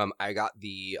 I got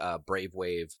the Brave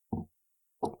Wave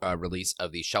release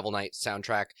of the Shovel Knight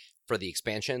soundtrack for the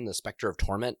expansion, the Spectre of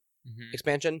Torment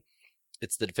expansion.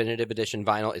 It's the definitive edition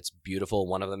vinyl. It's beautiful.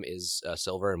 One of them is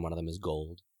silver and one of them is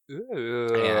gold. Ooh.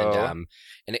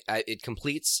 And it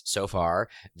completes so far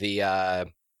the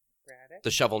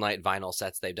Shovel Knight vinyl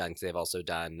sets they've done, because they've also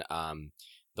done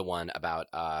the one about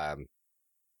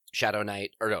Shadow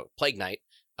Knight, or no, Plague Knight,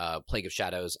 Plague of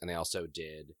Shadows, and they also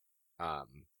did,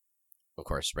 of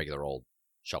course, regular old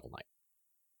Shovel Knight.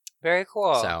 Very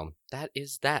cool. So that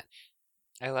is that.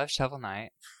 I love Shovel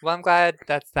Knight. Well, I'm glad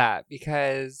that's that,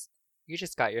 because you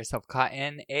just got yourself caught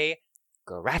in a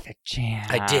graphic jam.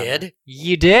 I did.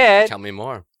 You did. Tell me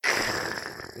more.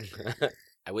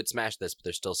 I would smash this, but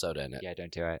there's still soda in it. Yeah,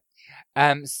 don't do it.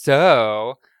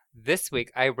 So this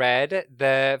week I read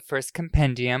the first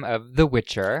compendium of The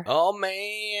Witcher. Oh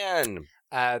man.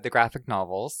 The graphic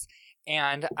novels,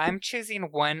 and I'm choosing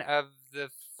one of the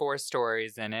 4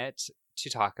 stories in it to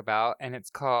talk about, and it's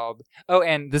called,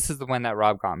 and this is the one that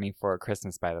Rob got me for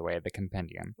Christmas, by the way, the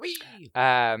compendium. Whee!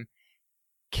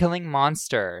 Killing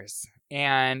Monsters.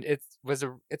 And it's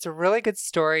a really good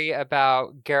story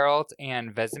about Geralt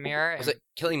and Vesemir. Was it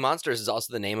Killing Monsters is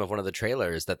also the name of one of the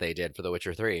trailers that they did for The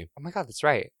Witcher 3. Oh my god, that's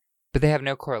right. But they have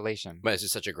no correlation. But it's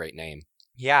just such a great name.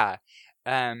 Yeah.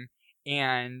 So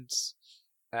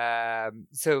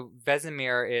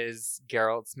Vesemir is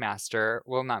Geralt's master.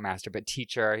 Well, not master, but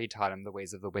teacher. He taught him the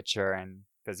ways of the Witcher, and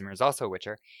Vesemir is also a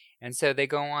Witcher. And so they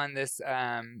go on this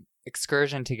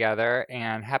excursion together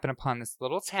and happen upon this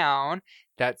little town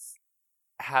that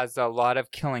has a lot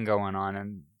of killing going on,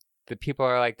 and the people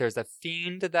are like, there's a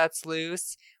fiend that's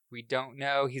loose. We don't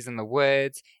know. He's in the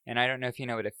woods. And I don't know if you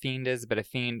know what a fiend is, but a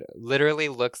fiend literally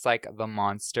looks like the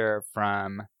monster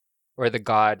from, or the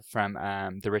god from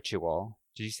The Ritual.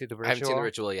 Did you see The Ritual? I haven't seen The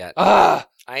Ritual yet. Ugh!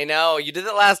 I know. You did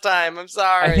it last time. I'm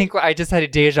sorry. I think I just had a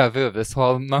deja vu of this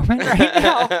whole moment right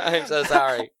now. I'm so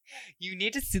sorry. You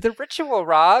need to see The Ritual,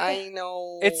 Rob. I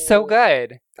know. It's so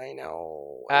good. I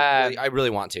know. Um, I really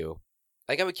want to.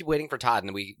 Like, I would keep waiting for Todd,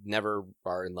 and we never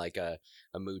are in, like, a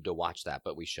mood to watch that,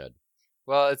 but we should.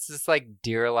 Well, it's this, like,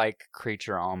 deer-like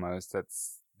creature almost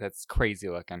that's crazy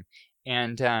looking.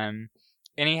 And,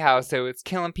 anyhow, so it's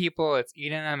killing people, it's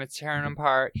eating them, it's tearing them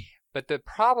apart. But the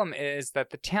problem is that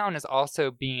the town is also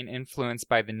being influenced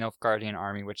by the Nilfgaardian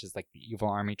army, which is, like, the evil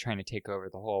army trying to take over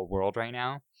the whole world right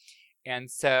now. And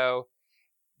so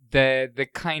the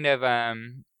kind of,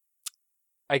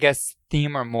 I guess,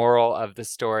 theme or moral of the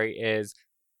story is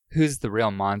who's the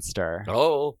real monster?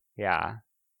 Oh. Yeah.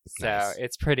 So Nice.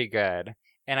 it's pretty good.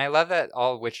 And I love that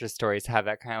all Witcher stories have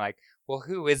that kind of like, well,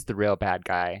 who is the real bad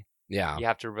guy? Yeah. You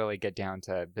have to really get down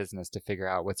to business to figure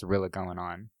out what's really going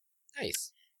on.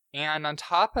 Nice. And on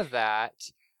top of that,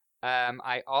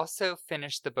 I also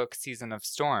finished the book Season of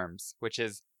Storms, which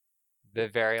is the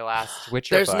very last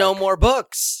Witcher There's book. no more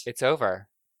books. It's over.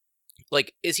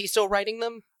 Like, is he still writing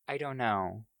them? I don't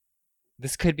know.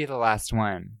 This could be the last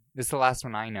one. This is the last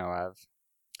one I know of.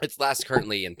 It's last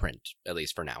currently in print, at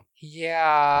least for now. Yeah.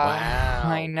 Wow.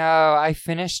 I know. I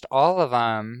finished all of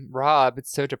them. Rob,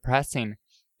 it's so depressing.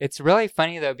 It's really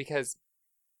funny, though, because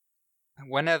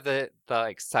one of the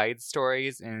like side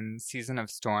stories in Season of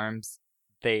Storms,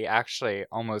 they actually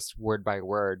almost word by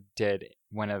word did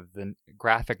one of the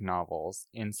graphic novels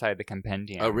inside the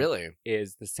compendium. Oh, really?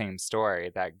 Is the same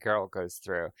story that Geralt goes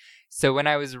through. So when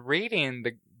I was reading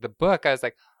the book, I was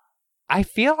like, I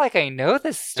feel like I know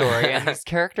this story and these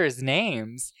characters'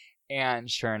 names. And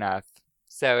sure enough,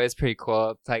 so it's pretty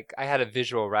cool. It's like I had a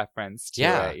visual reference to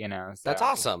it, you know. So That's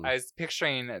awesome. I was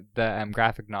picturing the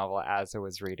graphic novel as I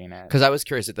was reading it. Because I was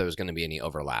curious if there was going to be any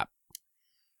overlap.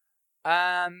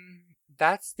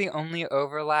 That's the only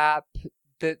overlap.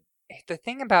 The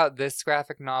thing about this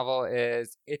graphic novel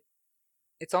is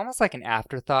it's almost like an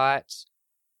afterthought,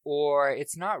 or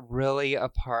it's not really a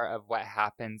part of what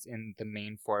happens in the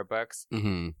main 4 books.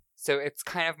 Mm-hmm. So it's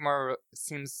kind of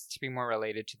seems to be more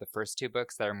related to the first 2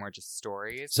 books that are more just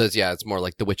stories. So it's more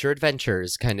like The Witcher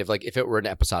Adventures, kind of like if it were an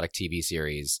episodic TV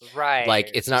series. Right.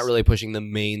 Like, it's not really pushing the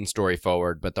main story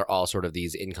forward, but they're all sort of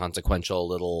these inconsequential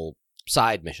little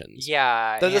side missions.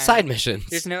 Yeah. They're the side missions.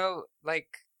 There's no, like,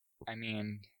 I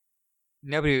mean,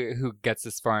 nobody who gets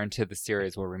this far into the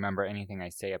series will remember anything I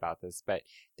say about this, but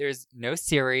there's no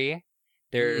Ciri.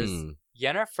 There's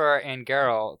Yennefer and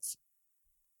Geralt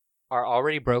are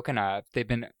already broken up. They've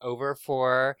been over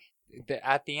for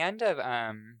at the end of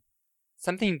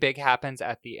something big happens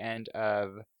at the end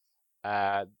of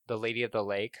The Lady of the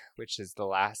Lake, which is the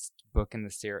last book in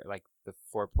the series, like the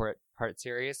 4-part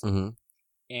series. Mm-hmm.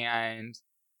 And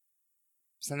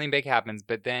something big happens,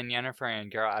 but then Yennefer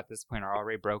and Geralt at this point are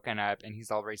already broken up, and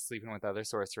he's already sleeping with other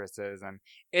sorceresses, and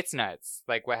it's nuts,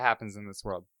 like what happens in this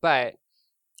world. But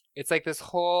it's like this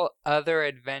whole other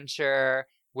adventure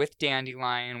with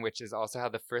Dandelion, which is also how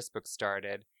the first book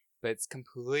started, but it's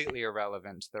completely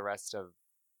irrelevant to the rest of,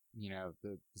 you know,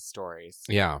 the stories.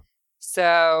 Yeah.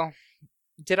 So,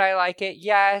 did I like it?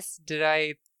 Yes. Did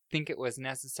I think it was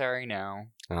necessary? No.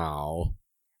 Oh.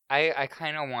 I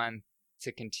kind of want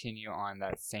to continue on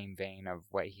that same vein of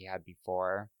what he had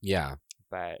before. Yeah.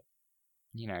 But,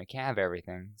 you know, you can't have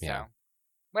everything. So, Yeah.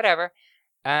 whatever.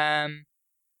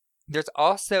 There's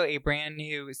also a brand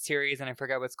new series, and I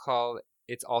forget what it's called.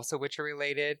 It's also Witcher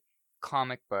related,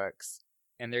 comic books,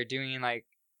 and they're doing like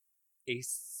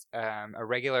a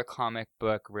regular comic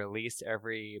book release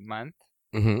every month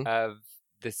of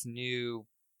this new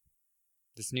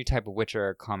type of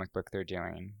Witcher comic book they're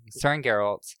doing, starring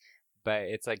Geralt, but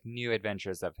it's like new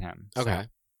adventures of him. So, Okay.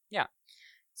 yeah.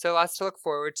 So lots to look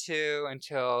forward to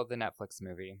until the Netflix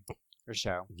movie or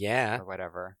show. Yeah. Or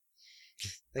whatever.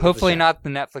 Hopefully not the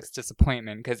Netflix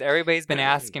disappointment, because everybody's been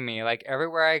asking me, like,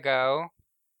 everywhere I go,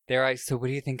 they're like, so what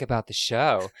do you think about the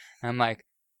show? And I'm like,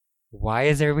 why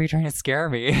is everybody trying to scare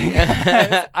me?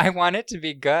 I want it to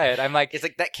be good. I'm like, it's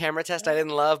like that camera test I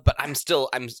didn't love, but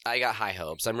I got high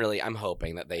hopes. I'm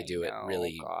hoping that they do it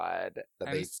really. God,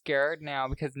 I'm scared now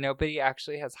because nobody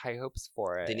actually has high hopes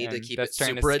for it. They need to keep it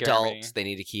super adult. They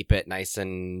need to keep it nice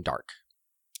and dark.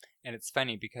 And it's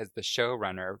funny because the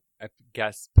showrunner, I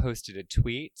guess, posted a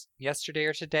tweet yesterday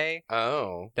or today.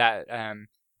 Oh. That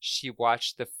she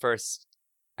watched the first,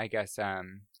 I guess,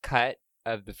 cut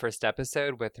of the first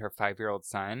episode with her 5-year-old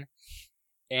son.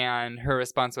 And her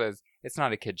response was, "It's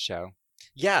not a kid's show."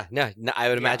 Yeah, no, I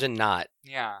would Yeah. imagine not.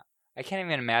 Yeah. I can't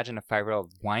even imagine a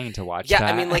 5-year-old wanting to watch Yeah,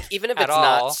 that. I mean, like, even if At it's all.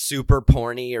 not super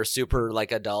porny or super,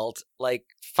 like, adult, like,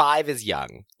 5 is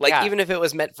young. Like, Yeah. even if it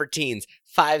was meant for teens,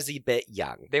 5's a bit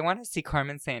young. They want to see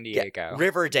Carmen Sandiego.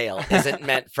 Riverdale isn't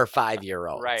meant for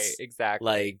 5-year-olds. Right, exactly.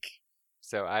 Like,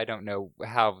 So I don't know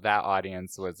how that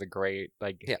audience was a great,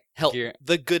 like... yeah, hell, Gear-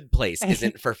 The Good Place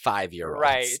isn't for 5-year-olds.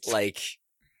 Right. Like,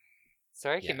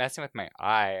 Sorry I keep Yeah. messing with my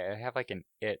eye. I have, like, an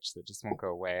itch that just won't go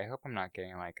away. I hope I'm not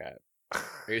getting, like, a...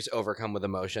 you're just overcome with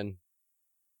emotion.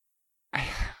 I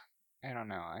don't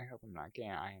know. I hope I'm not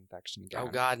getting an eye infection again. Oh,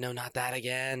 God, no, not that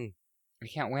again. We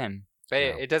can't win. But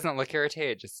No. it doesn't look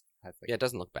irritated. It just has, like... Yeah, it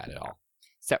doesn't look bad at all.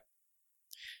 So,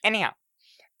 anyhow.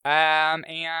 And,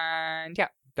 yeah.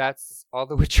 That's all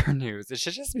the Witcher news. It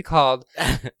should just be called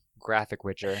Graphic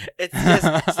Witcher. It's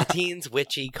just Satine's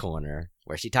Witchy Corner,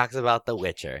 where she talks about The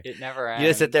Witcher. It never ends. You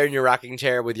just sit there in your rocking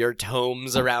chair with your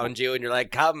tomes around you, and you're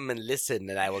like, come and listen,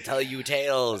 and I will tell you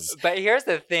tales. But here's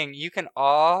the thing. You can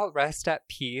all rest at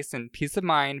peace and peace of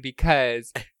mind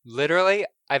because literally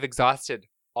I've exhausted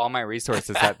all my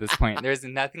resources at this point. There's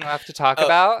nothing left to talk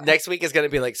about. Next week is going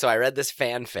to be like, so I read this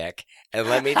fanfic, and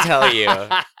let me tell you.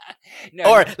 No,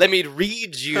 Or let me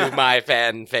read you my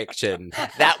fan fiction.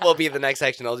 That will be the next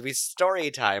section. It'll be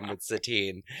story time with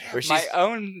Satine. Where she's my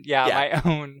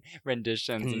own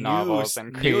renditions and novels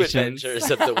and new creations.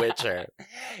 adventures of The Witcher.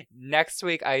 Next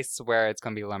week, I swear it's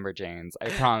going to be Lumberjanes. I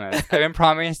promise. I've been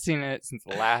promising it since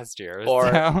last year.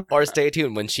 Or stay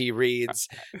tuned when she reads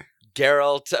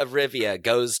Geralt of Rivia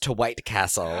Goes to White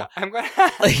Castle. I'm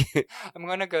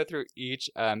going to go through each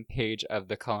page of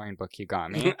the coloring book you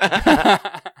got me.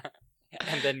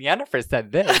 And then Yennefer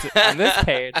said this on this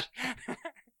page.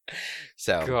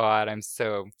 So God, I'm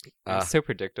so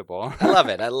predictable. I love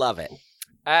it. I love it.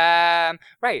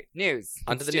 Right, news.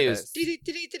 Onto the Let's news. do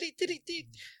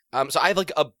this. So I have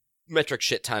like a metric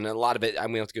shit ton, and a lot of it I'm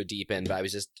going to have to go deep in, but I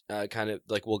was just kind of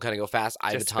like, we'll kind of go fast.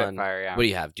 I have Just a ton. Spitfire, yeah. What do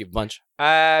you have? Do you have a bunch?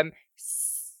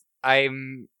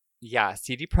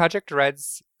 CD Projekt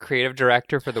Red's creative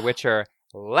director for The Witcher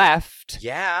left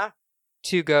Yeah.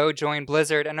 to go join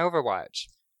Blizzard and Overwatch.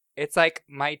 It's like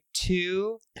my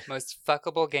two most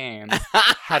fuckable games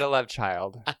had a love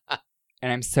child.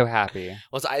 And I'm so happy.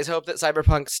 Well, so I just hope that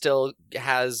Cyberpunk still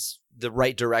has the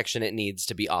right direction it needs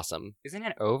to be awesome. Isn't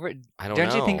it over? I don't know.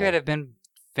 Don't you think it would have been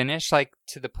finished like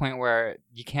to the point where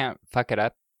you can't fuck it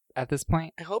up at this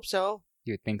point? I hope so.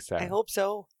 You would think so. I hope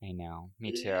so. I know.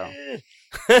 Me too.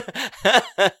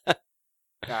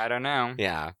 I don't know.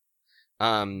 Yeah.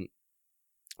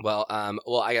 Well,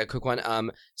 I got a quick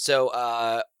one.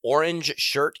 So, Orange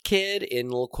Shirt Kid in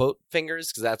little quote fingers,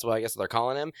 because that's what I guess they're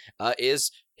calling him,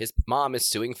 is his mom is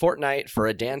suing Fortnite for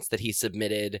a dance that he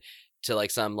submitted to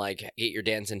like some like Get Your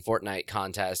Dance in Fortnite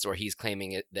contest, where he's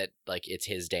claiming it that like it's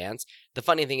his dance. The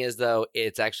funny thing is though,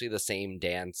 it's actually the same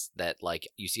dance that like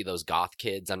you see those goth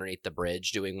kids underneath the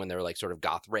bridge doing when they're like sort of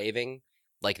goth raving.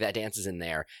 Like that dance is in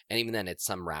there, and even then it's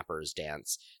some rapper's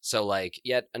dance. So like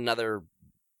yet another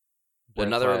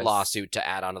Worthless. lawsuit to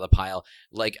add onto the pile.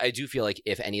 Like I do feel like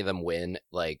if any of them win,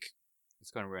 like It's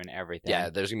going to ruin everything.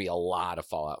 yeah, there's gonna be a lot of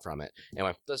fallout from it.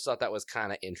 Anyway, just thought that was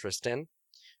kind of interesting.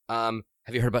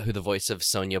 Have you heard about who the voice of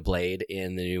Sonya Blade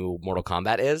in the new Mortal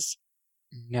Kombat is?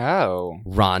 No.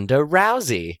 Ronda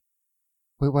Rousey.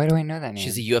 Wait, why do I know that name?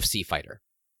 She's a UFC fighter.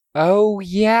 Oh,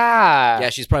 yeah. Yeah,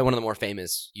 she's probably one of the more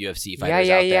famous UFC fighters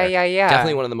out there. Yeah.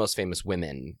 Definitely one of the most famous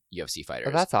women UFC fighters.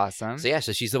 Oh, that's awesome. So yeah,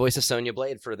 so she's the voice of Sonya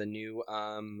Blade for the new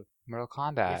Mortal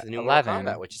Kombat. the new 11.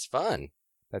 Mortal Kombat, which is fun.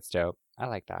 That's dope. I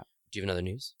like that. Do you have another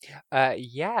news?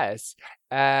 Yes.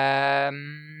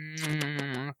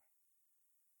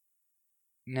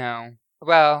 No.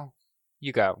 Well,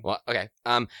 you go. Well, okay.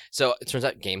 So it turns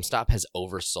out GameStop has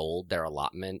oversold their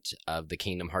allotment of the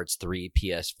Kingdom Hearts 3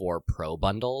 PS4 Pro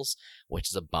bundles, which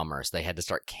is a bummer. So they had to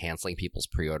start canceling people's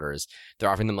pre-orders. They're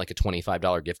offering them like a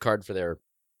 $25 gift card for their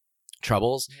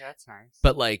troubles. Yeah, that's nice.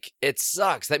 But like, it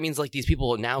sucks. That means like these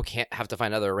people now can't have to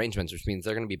find other arrangements, which means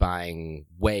they're going to be buying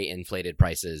way inflated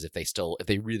prices if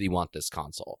they really want this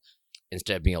console,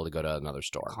 instead of being able to go to another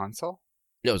store. Console?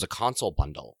 No, it was a console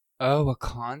bundle. Oh, a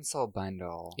console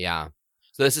bundle. Yeah.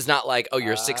 So this is not like, oh,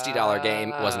 your $60 game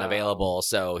wasn't available,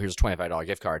 so here's a $25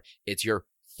 gift card. It's your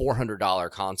 $400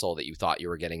 console that you thought you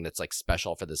were getting that's like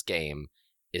special for this game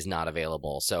is not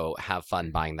available. So have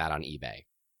fun buying that on eBay.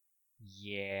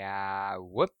 Yeah.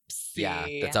 Whoopsie. Yeah,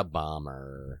 that's a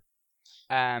bummer.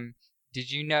 Did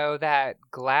you know that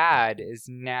GLAD is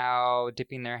now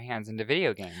dipping their hands into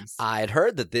video games? I'd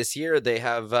heard that this year they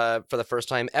have, for the first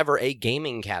time ever, a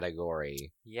gaming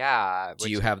category. Yeah. Do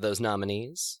you have those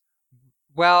nominees?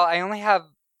 Well, I only have.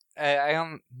 I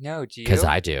don't know. Do you? Because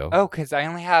I do. Oh, because I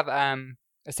only have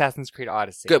Assassin's Creed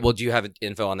Odyssey. Good. Well, do you have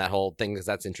info on that whole thing? Because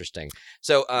that's interesting.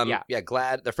 So, Yeah.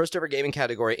 Glad the first ever gaming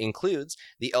category includes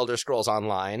The Elder Scrolls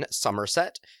Online,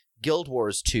 Somerset, Guild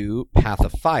Wars 2, Path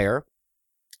of Fire,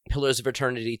 Pillars of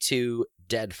Eternity 2,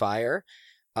 Deadfire,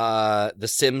 The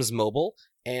Sims Mobile,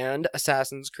 and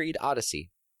Assassin's Creed Odyssey.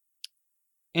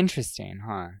 Interesting,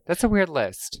 huh? That's a weird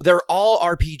list. They're all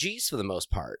RPGs for the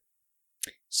most part.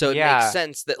 So it Yeah. makes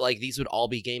sense that like these would all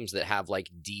be games that have like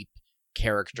deep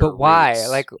character But why? roots.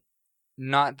 Like,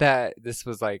 not that this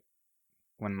was like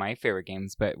one of my favorite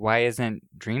games, but why isn't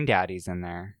Dream Daddies in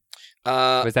there?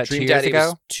 Was that Dream 2 years Daddy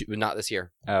ago? was not this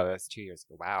year. Oh, that's 2 years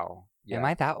ago. Wow. Yeah. Am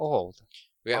I that old?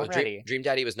 Yeah, Already? Dream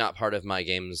Daddy was not part of my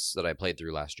games that I played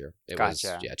through last year. It Gotcha. was 2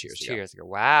 years It's ago. 2 years ago.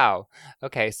 Wow.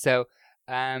 Okay, so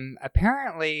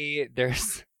apparently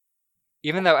there's,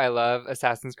 even though I love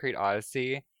Assassin's Creed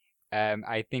Odyssey,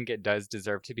 I think it does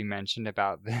deserve to be mentioned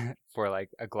for like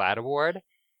a GLAD award.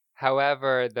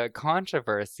 However, the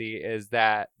controversy is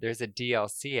that there's a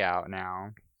DLC out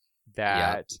now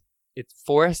that it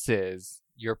forces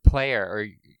your player, or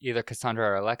either Cassandra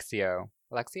or Alexios,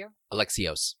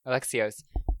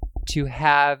 to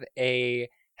have a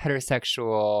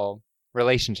heterosexual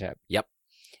relationship. Yep.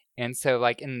 And so,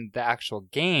 like, in the actual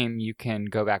game, you can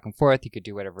go back and forth. You could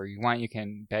do whatever you want. You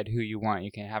can bed who you want.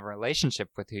 You can have a relationship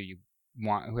with who you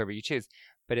want, whoever you choose.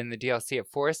 But in the DLC, it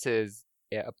forces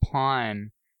it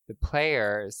upon the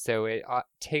player, so it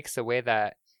takes away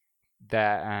that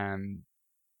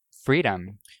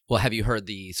freedom. Well, have you heard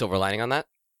the silver lining on that?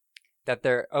 That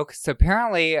they're so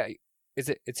apparently,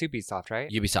 it's Ubisoft,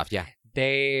 right? Ubisoft, yeah.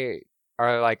 They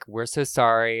are like, we're so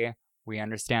sorry. We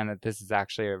understand that this is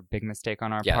actually a big mistake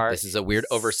on our part. Yeah, this is a weird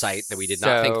oversight that we did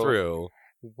not think through.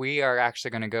 We are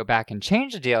actually going to go back and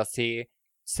change the DLC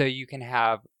so you can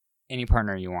have any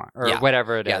partner you want, or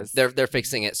whatever it is. They're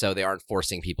fixing it so they aren't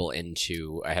forcing people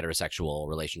into a heterosexual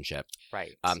relationship.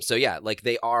 Right. So yeah, like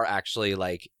they are actually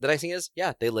like, the nice thing is,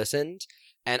 yeah, they listened.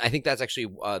 And I think that's actually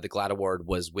the GLAD award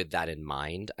was with that in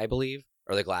mind, I believe,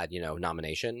 or the GLAD,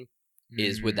 nomination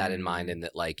is with that in mind, and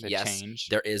that like, yes, change.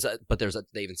 there is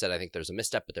they even said, I think there's a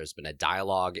misstep, but there's been a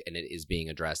dialogue and it is being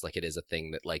addressed. Like it is a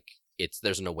thing that like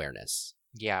there's an awareness.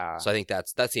 Yeah. So I think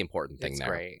that's the important thing there.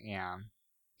 Great. Yeah.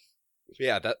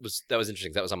 Yeah, that was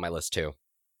interesting. That was on my list too.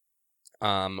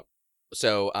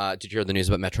 So did you hear the news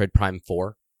about Metroid Prime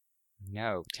 4?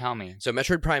 No, tell me. So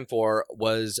Metroid Prime 4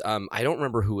 was I don't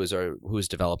remember who was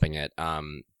developing it.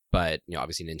 But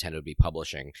obviously Nintendo would be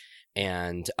publishing,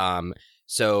 and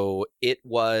so it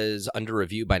was under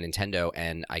review by Nintendo,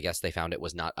 and I guess they found it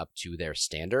was not up to their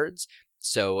standards,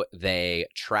 so they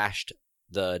trashed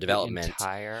the development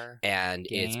and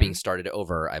game? It's being started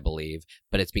over, I believe,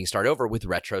 but it's being started over with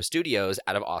Retro Studios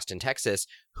out of Austin, Texas,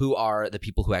 who are the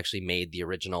people who actually made the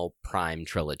original Prime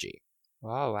trilogy.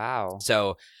 Oh, wow.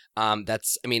 So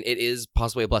it is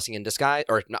possibly a blessing in disguise,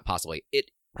 or not possibly,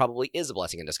 it probably is a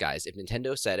blessing in disguise. If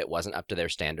Nintendo said it wasn't up to their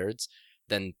standards,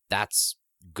 then that's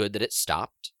good that it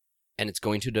stopped, and it's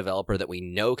going to a developer that we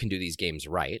know can do these games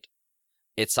right.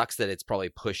 It sucks that it's probably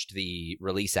pushed the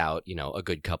release out, a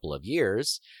good couple of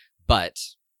years, but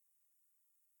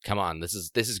come on, this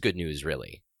is good news,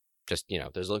 really. Just,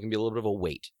 there's going to be a little bit of a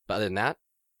wait, but other than that,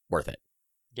 worth it.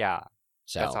 Yeah.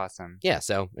 So that's awesome. Yeah,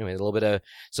 so anyway, a little bit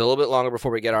longer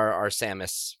before we get our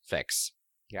Samus fix.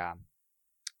 Yeah.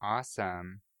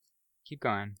 Awesome. Keep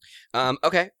going.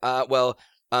 Okay. Well,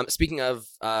 speaking of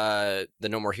the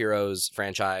No More Heroes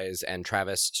franchise and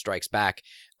Travis Strikes Back,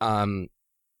 or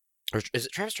is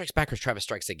it Travis Strikes Back or Travis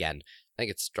Strikes Again? I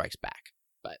think it's Strikes Back,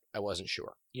 but I wasn't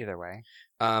sure. Either way.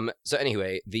 So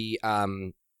anyway,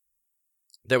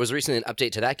 there was recently an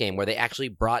update to that game where they actually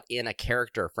brought in a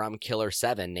character from Killer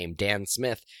 7 named Dan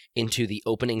Smith into the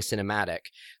opening cinematic,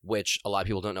 which a lot of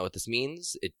people don't know what this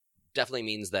means. It definitely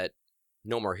means that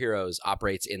No More Heroes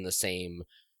operates in the same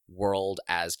world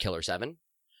as Killer 7,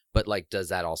 but like, does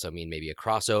that also mean maybe a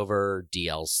crossover,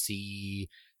 DLC,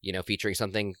 featuring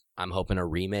something? I'm hoping a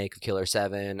remake of Killer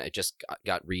 7. It just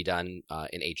got redone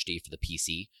in HD for the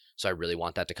PC, so I really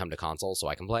want that to come to console so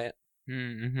I can play it.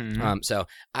 Mm-hmm. So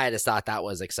I just thought that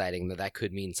was exciting, that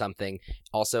could mean something.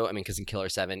 Also, because in Killer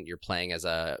 7 you're playing as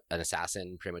an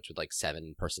assassin pretty much with like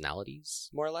 7 personalities,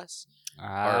 more or less.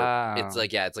 Or it's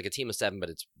like a team of 7, but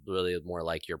it's really more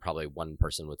like you're probably one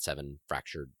person with 7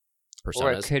 fractured personas.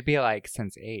 Or it could be like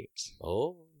Sense 8.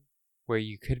 Oh. Where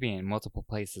you could be in multiple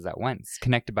places at once,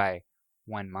 connected by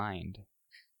one mind.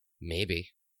 Maybe.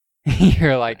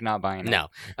 You're like not buying it. No.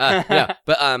 No.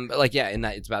 But like, yeah, in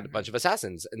that it's about a bunch of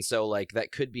assassins. And so like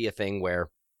that could be a thing where,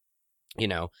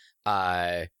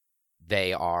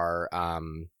 they are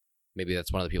maybe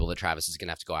that's one of the people that Travis is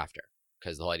gonna have to go after,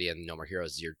 because the whole idea in No More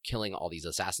Heroes is you're killing all these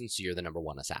assassins, so you're the number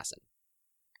one assassin.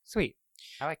 Sweet.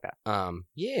 I like that.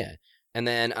 Yeah. And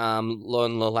then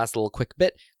the last little quick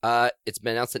bit, it's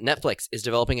been announced that Netflix is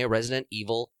developing a Resident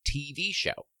Evil TV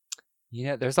show. You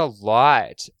know, there's a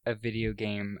lot of video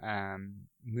game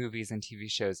movies and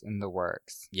TV shows in the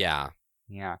works. Yeah.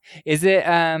 Yeah. Is it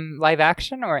live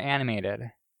action or animated?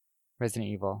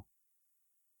 Resident Evil.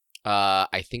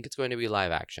 I think it's going to be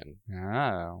live action.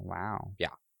 Oh, wow.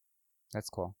 Yeah. That's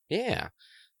cool. Yeah.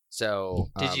 So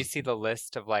did you see the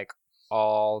list of like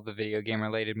all the video game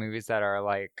related movies that are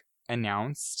like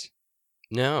announced?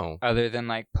 No. Other than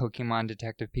like Pokemon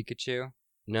Detective Pikachu?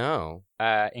 No.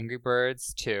 Angry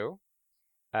Birds 2.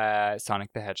 Sonic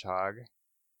the Hedgehog.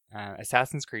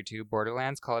 Assassin's Creed 2,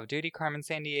 Borderlands, Call of Duty, Carmen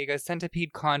Sandiego,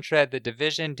 Centipede, Contra, The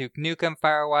Division, Duke Nukem,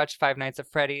 Firewatch, Five Nights at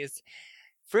Freddy's,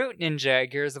 Fruit Ninja,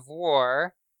 Gears of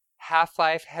War,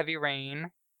 Half-Life, Heavy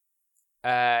Rain,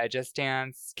 Just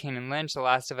Dance, Kane and Lynch, The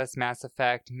Last of Us, Mass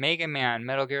Effect, Mega Man,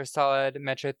 Metal Gear Solid,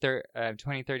 Metro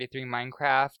 2033,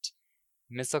 Minecraft,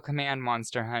 Missile Command,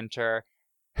 Monster Hunter.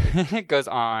 It goes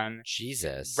on.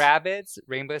 Jesus. Rabbids,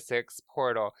 Rainbow Six,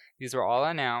 Portal. These were all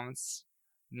announced.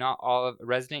 Not all of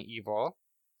Resident Evil,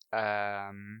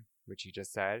 which you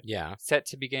just said. Yeah. Set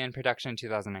to begin production in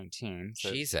 2019.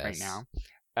 So Jesus. right now.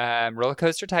 Roller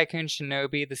Coaster Tycoon,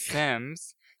 Shinobi, The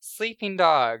Sims, Sleeping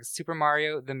Dogs, Super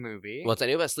Mario the movie. Well, I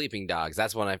knew about Sleeping Dogs.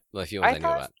 That's one a few I ones I knew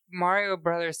thought about. Mario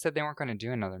Brothers said they weren't going to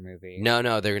do another movie. No,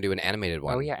 they're going to do an animated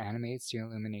one. Oh, yeah. Animated Studio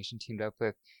Illumination teamed up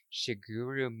with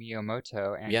Shigeru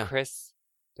Miyamoto and Chris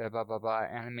blah, blah, blah,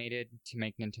 animated to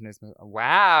make Nintendo's movie.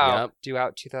 Wow. Yep. Due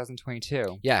out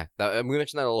 2022. Yeah. We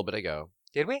mentioned that a little bit ago.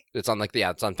 Did we? It's on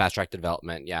it's on fast track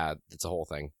development. Yeah, it's a whole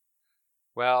thing.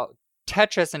 Well,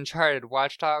 Tetris, Uncharted,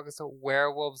 Watch Dogs,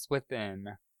 Werewolves Within.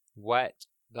 What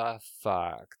the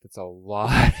fuck? That's a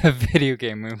lot of video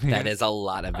game movies. That is a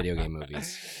lot of video game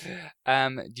movies.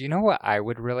 Do you know what I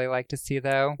would really like to see,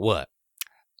 though? What?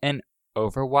 An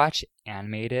Overwatch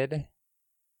animated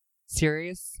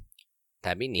series.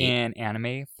 That'd be neat. In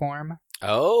anime form.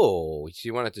 Oh, so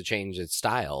you want it to change its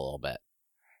style a little bit?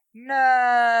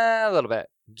 Nah, a little bit.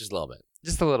 Just a little bit.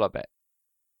 Just a little bit.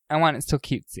 I want it still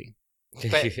cutesy.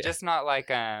 But just not like,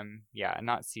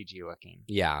 not CG looking.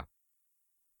 Yeah.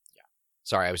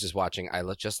 Sorry, I was just watching. I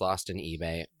just lost an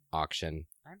eBay auction.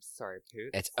 I'm sorry, Poots.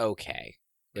 It's okay.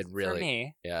 It really. For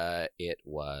me. It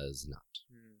was not.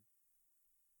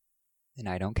 And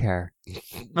I don't care.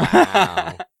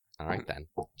 Wow. All right then.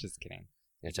 Just kidding.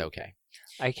 It's okay.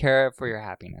 I care for your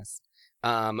happiness.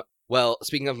 Well,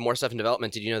 speaking of more stuff in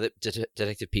development, did you know that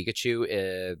Detective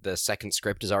Pikachu, the second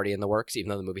script is already in the works, even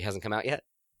though the movie hasn't come out yet?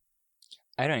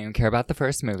 I don't even care about the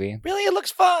first movie. Really? It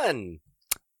looks fun!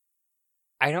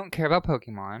 I don't care about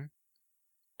Pokemon.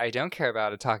 I don't care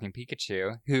about a talking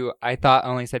Pikachu, who I thought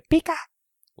only said Pika!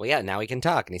 Well, yeah, now he can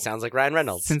talk, and he sounds like Ryan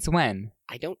Reynolds. Since when?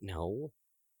 I don't know.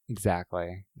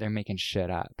 Exactly. They're making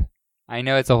shit up. I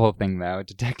know it's a whole thing, though,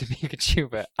 Detective Pikachu,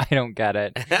 but I don't get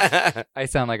it. I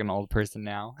sound like an old person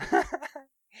now.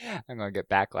 I'm going to get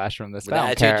backlash from this, With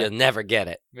that attitude, you'll never get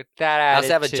it. With that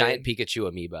attitude. I also have a giant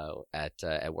Pikachu amiibo at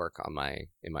work in my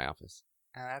office.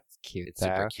 Oh, that's cute, It's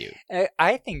super cute.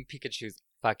 I think Pikachu's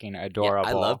fucking adorable.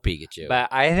 Yeah, I love Pikachu. But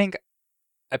I think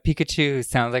a Pikachu who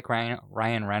sounds like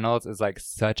Ryan Reynolds is like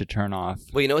such a turnoff.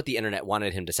 Well, you know what the internet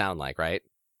wanted him to sound like, right?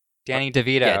 Danny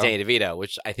DeVito. Yeah, Danny DeVito,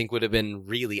 which I think would have been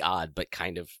really odd, but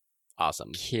kind of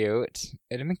awesome. Cute.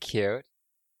 It'd have been cute.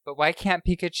 But why can't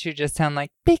Pikachu just sound like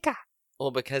Pika?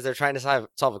 Well, because they're trying to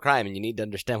solve a crime, and you need to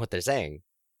understand what they're saying.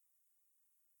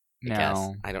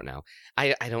 No. I don't know.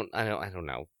 I don't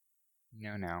know.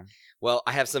 No. Well,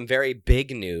 I have some very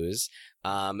big news.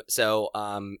 So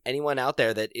anyone out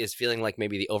there that is feeling like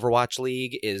maybe the Overwatch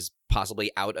League is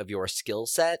possibly out of your skill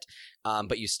set,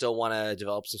 but you still want to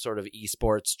develop some sort of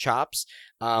esports chops,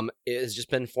 it has just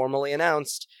been formally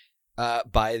announced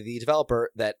by the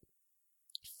developer that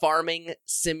Farming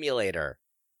Simulator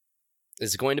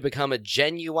is going to become a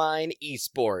genuine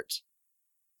esport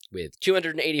with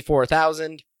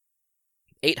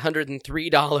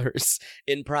 $284,803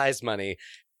 in prize money.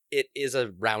 It is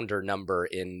a rounder number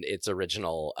in its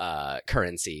original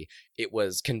currency. It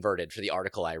was converted for the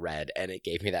article I read, and it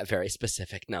gave me that very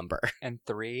specific number. And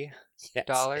 $3?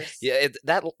 Yes. Yeah,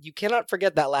 that you cannot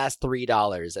forget that last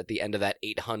 $3 at the end of that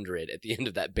 800 at the end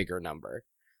of that bigger number.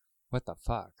 What the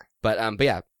fuck? But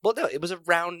yeah, well, no, it was a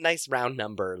nice round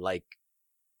number, like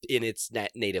in its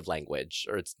native language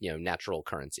or its natural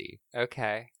currency.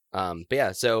 Okay. But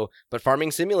yeah, but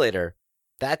Farming Simulator,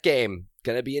 that game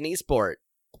gonna be an esport.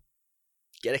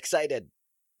 Get excited.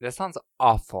 That sounds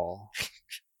awful.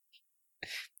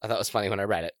 I thought it was funny when I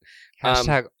read it.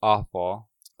 Hashtag awful.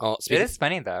 Oh, It is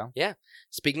funny though.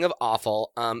 speaking of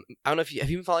awful, I don't know if have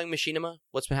you been following Machinima?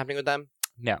 What's been happening with them?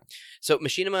 No. So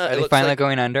Machinima, Are it they looks finally like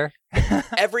going under?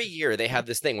 every year they have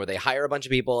this thing where they hire a bunch of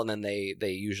people and then they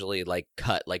usually like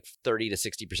cut like 30 to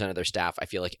 60% of their staff. I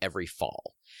feel like every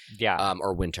fall, Yeah.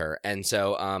 or winter, and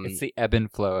so It's the ebb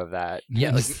and flow of that.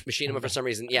 yeah, like Machinima for some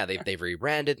reason, they've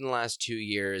rebranded in the last 2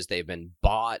 years. They've been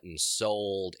bought and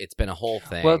sold. It's been a whole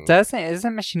thing. Well,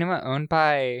 isn't Machinima owned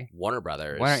by Warner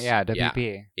Brothers.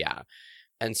 WB. Yeah.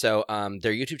 And so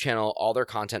their YouTube channel, all their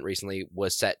content recently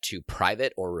was set to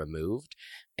private or removed.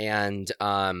 And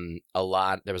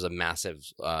there was a massive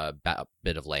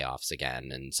bit of layoffs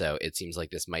again. And so it seems like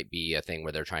this might be a thing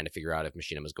where they're trying to figure out if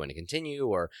Machinima is going to continue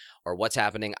or what's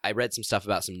happening. I read some stuff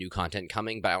about some new content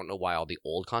coming, but I don't know why all the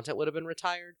old content would have been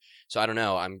retired. So I don't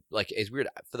know. I'm like, it's weird.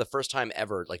 For the first time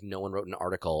ever, like no one wrote an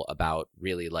article about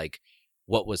really like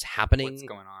what was happening. What's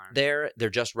going on there? They're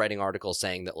just writing articles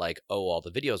saying that like, oh, all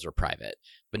the videos are private,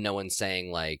 but no one's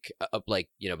saying like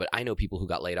but I know people who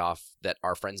got laid off that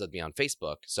are friends with me on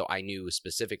Facebook, so I knew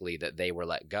specifically that they were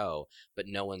let go, but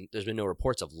there's been no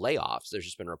reports of layoffs. There's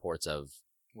just been reports of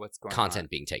what's going content on.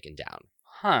 being taken down.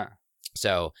 Huh.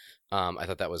 So I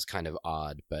thought that was kind of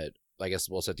odd, but I guess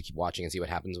we'll just have to keep watching and see what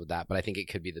happens with that. But I think it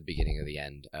could be the beginning of the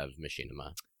end of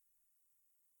Machinima.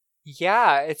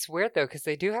 Yeah, it's weird though because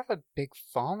they do have a big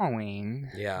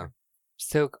following. Yeah.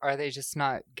 So are they just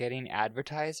not getting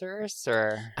advertisers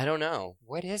or I don't know.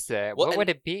 what is it? Well, what would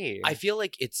it be? I feel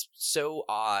like it's so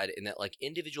odd in that like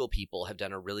individual people have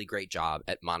done a really great job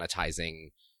at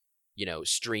monetizing,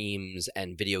 streams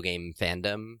and video game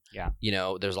fandom. Yeah.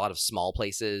 There's a lot of small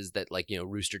places that like,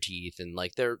 Rooster Teeth and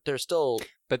like they're still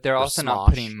but they're also not Smosh.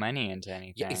 putting money into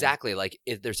anything. Yeah, exactly. Like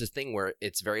there's this thing where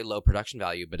it's very low production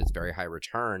value, but it's very high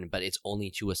return, but it's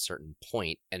only to a certain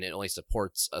point and it only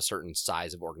supports a certain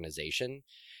size of organization.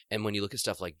 And when you look at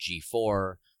stuff like G4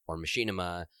 or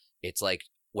Machinima, it's like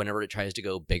whenever it tries to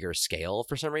go bigger scale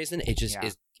for some reason, it just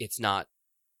it's not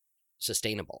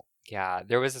sustainable. Yeah,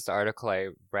 there was this article I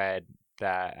read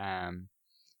that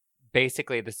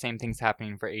basically the same thing's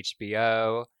happening for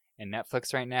HBO and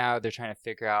Netflix right now. They're trying to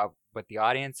figure out what the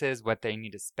audience is, what they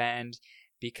need to spend,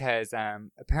 because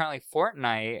apparently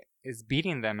Fortnite is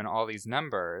beating them in all these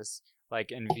numbers,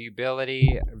 like in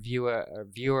viewability,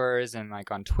 viewers, and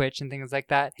like on Twitch and things like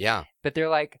that. Yeah. But they're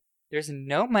like, there's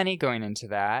no money going into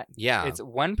that. Yeah. It's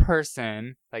one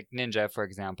person, like Ninja, for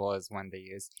example, is one they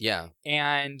use. Yeah.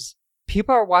 And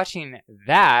people are watching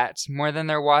that more than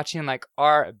they're watching like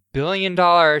our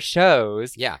billion-dollar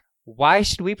shows. Yeah. Why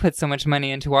should we put so much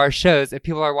money into our shows if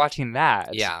people are watching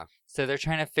that? Yeah. So they're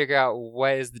trying to figure out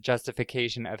what is the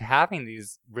justification of having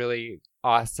these really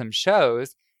awesome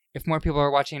shows if more people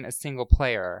are watching a single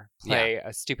player play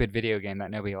a stupid video game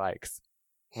that nobody likes.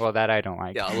 Well, that I don't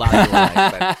like. Yeah, a lot of people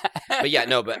like, but yeah,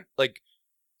 no, but like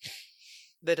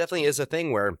that definitely is a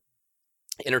thing where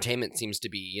entertainment seems to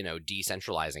be,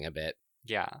 decentralizing a bit.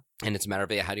 Yeah. And it's a matter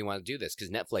of how do you want to do this? Because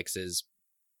Netflix is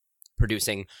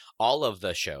producing all of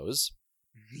the shows.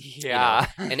 Yeah.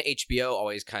 And HBO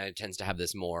always kind of tends to have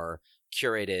this more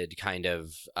curated kind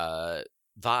of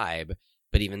vibe.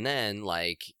 But even then,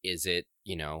 like, is it,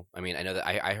 I mean, I know that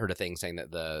I heard a thing saying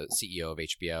that the CEO of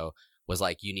HBO was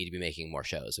like, you need to be making more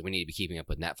shows. We need to be keeping up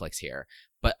with Netflix here.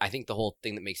 But I think the whole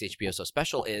thing that makes HBO so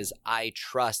special is I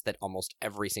trust that almost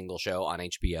every single show on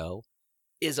HBO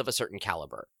is of a certain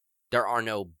caliber. There are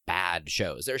no bad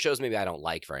shows. There are shows maybe I don't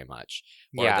like very much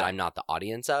or that I'm not the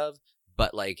audience of.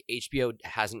 But like HBO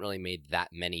hasn't really made that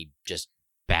many just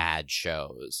bad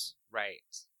shows. Right.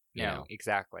 No,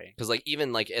 exactly. Because like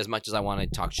even like as much as I want to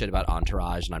talk shit about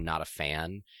Entourage and I'm not a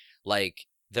fan, like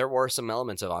there were some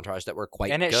elements of Entourage that were quite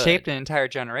good. And it shaped an entire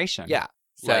generation. Yeah.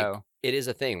 So like, it is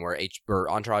a thing where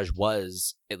Entourage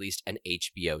was at least an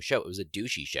HBO show. It was a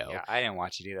douchey show. Yeah, I didn't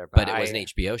watch it either. But it was an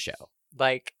HBO show.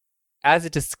 Like, as a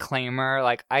disclaimer,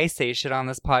 like I say shit on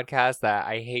this podcast that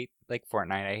I hate like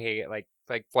Fortnite. I hate like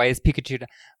why is Pikachu?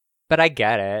 But I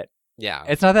get it. Yeah.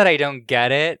 It's not that I don't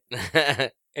get it.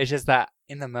 It's just that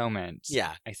in the moment,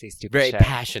 I say stupid Very shit.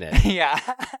 passionate. Yeah.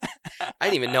 I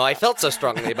didn't even know I felt so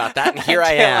strongly about that, and here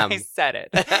I am. I said it.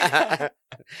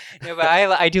 No, but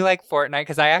I do like Fortnite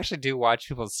because I actually do watch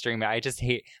people stream it. I just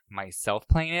hate myself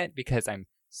playing it because I'm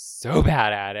so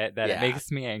bad at it that it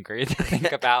makes me angry to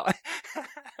think about.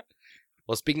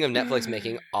 Well, speaking of Netflix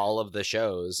making all of the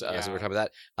shows, so we're talking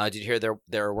about that. Did you hear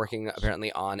they're working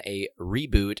apparently on a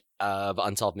reboot of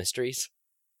Unsolved Mysteries?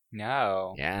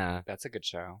 No. Yeah. That's a good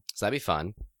show. So that'd be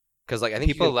fun. Because like I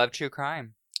think people love true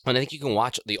crime. And I think you can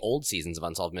watch the old seasons of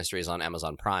Unsolved Mysteries on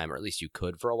Amazon Prime, or at least you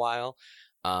could for a while.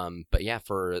 But yeah,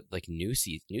 for like new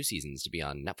seasons to be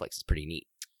on Netflix is pretty neat.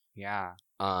 Yeah.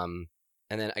 And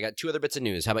then I got 2 other bits of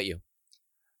news. How about you?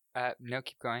 No,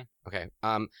 keep going. Okay.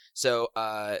 So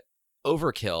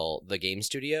Overkill, the game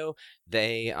studio,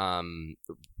 they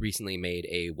recently made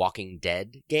a Walking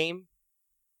Dead game.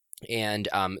 And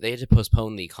they had to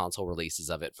postpone the console releases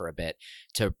of it for a bit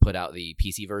to put out the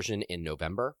PC version in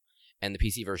November. And the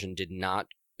PC version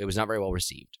it was not very well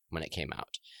received when it came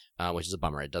out, which is a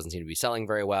bummer. It doesn't seem to be selling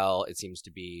very well. It seems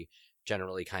to be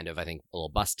generally kind of, I think, a little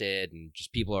busted, and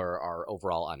just people are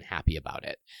overall unhappy about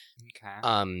it.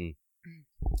 Okay.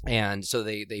 And so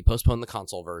they postponed the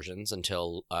console versions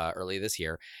until early this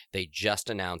year. They just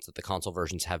announced that the console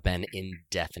versions have been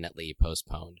indefinitely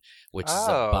postponed, which is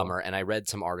a bummer. And I read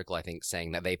some article, I think,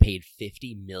 saying that they paid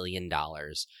 $50 million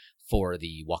for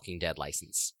the Walking Dead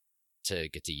license to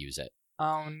get to use it.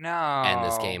 Oh, no. And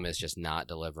this game is just not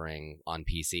delivering on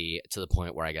PC to the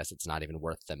point where I guess it's not even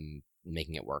worth them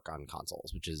making it work on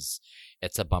consoles,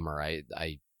 it's a bummer.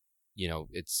 You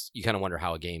kind of wonder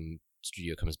how a game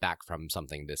studio comes back from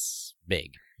something this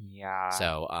big. Yeah.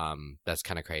 So that's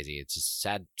kind of crazy. It's just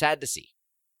sad to see.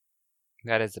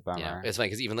 That is a bummer. Yeah, it's funny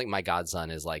because even like my godson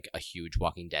is like a huge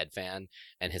Walking Dead fan,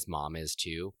 and his mom is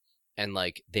too. And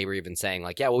like they were even saying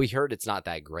like, yeah, well, we heard it's not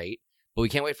that great, but we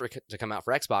can't wait for it to come out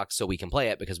for Xbox so we can play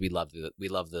it because we love the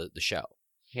show.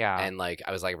 Yeah. And like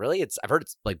I was like, really? I've heard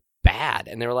it's like bad,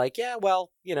 and they were like, yeah,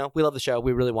 well, we love the show.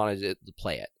 We really wanted to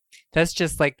play it. That's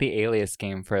just like the Alias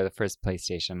game for the first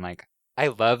PlayStation. Like, I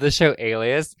love the show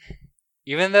Alias.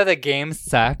 Even though the game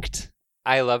sucked,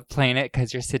 I love playing it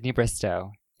because you're Sydney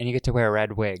Bristow and you get to wear a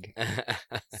red wig.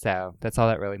 So that's all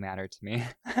that really mattered to me.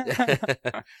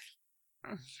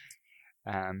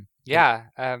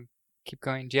 Keep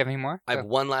going. Do you have any more? I have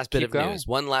one last bit of news.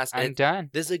 I'm done.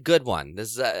 This is a good one.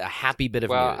 This is a happy bit of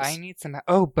news. Well, I need some.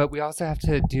 But we also have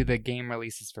to do the game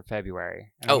releases for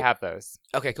February. And we have those.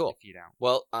 Okay, cool. If you don't.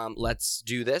 Well, let's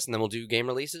do this, and then we'll do game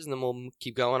releases, and then we'll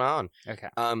keep going on. Okay.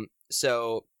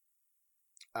 So,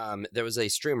 there was a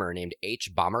streamer named H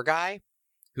Bomber Guy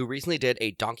who recently did a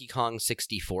Donkey Kong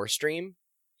 64 stream,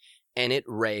 and it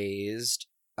raised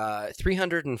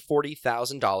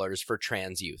 $340,000 for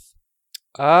trans youth.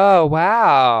 Oh,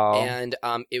 wow. And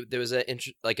there was a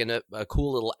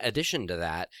cool little addition to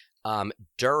that.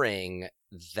 During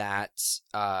that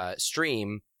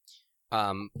stream,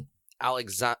 I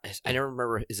never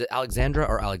remember, is it Alexandra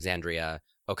or Alexandria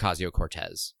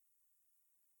Ocasio-Cortez?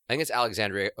 I think it's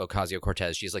Alexandria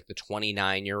Ocasio-Cortez. She's like the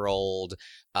 29-year-old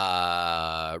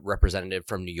representative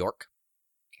from New York.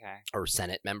 Okay. Or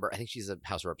Senate member. I think she's a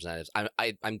House of Representatives.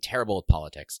 I'm terrible with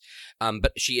politics,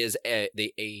 but she is a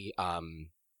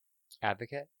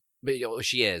advocate. But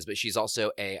she is. But she's also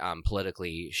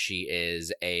politically, she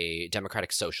is a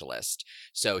democratic socialist.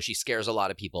 So she scares a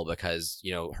lot of people because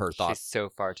her thoughts. She's so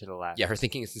far to the left. Yeah, her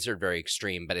thinking is considered very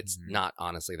extreme, but it's not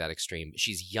honestly that extreme.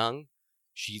 She's young.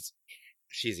 She's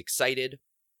excited.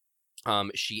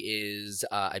 She is,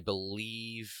 I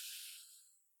believe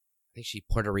she's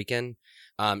Puerto Rican.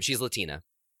 She's Latina,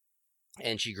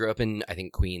 and she grew up in, I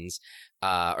think, Queens,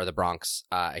 or the Bronx.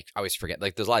 I always forget.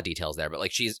 Like, there's a lot of details there, but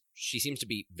like, she seems to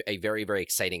be a very, very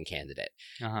exciting candidate.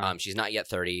 Uh-huh. She's not yet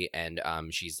 30, and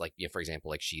she's like, for example,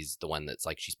 like she's the one that's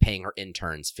like she's paying her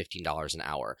interns $15 an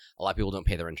hour. A lot of people don't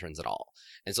pay their interns at all,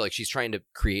 and so like she's trying to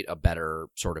create a better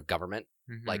sort of government,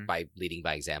 like by leading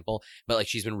by example. But like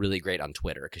she's been really great on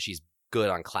Twitter because she's good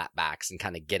on clapbacks and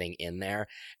kind of getting in there.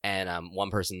 And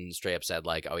one person straight up said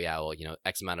like, oh yeah, well,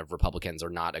 X amount of Republicans are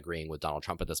not agreeing with Donald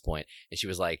Trump at this point. And she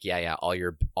was like, yeah, all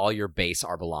your base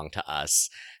belong to us,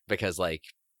 because like,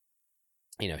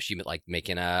 she like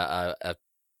making a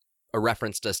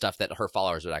reference to stuff that her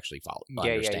followers would actually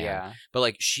understand. Yeah. But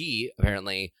like, she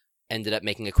apparently ended up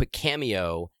making a quick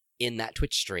cameo in that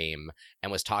Twitch stream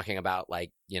and was talking about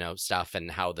like, stuff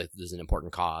and how this is an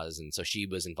important cause. And so she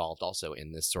was involved also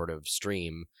in this sort of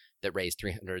stream that raised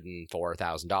 $304,000 or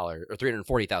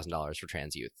 $340,000 for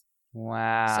trans youth.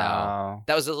 Wow. So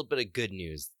that was a little bit of good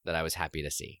news that I was happy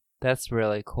to see. That's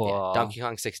really cool. Yeah. Donkey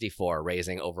Kong 64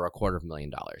 raising over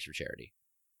 $250,000 for charity.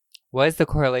 What is the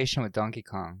correlation with Donkey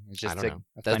Kong? It's just I don't know.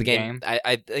 a fun the game.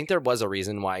 I think there was a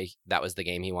reason why that was the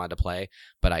game he wanted to play,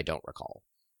 but I don't recall.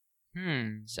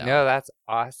 So. No, that's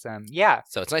awesome. Yeah.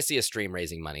 So it's nice to see a stream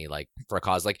raising money like for a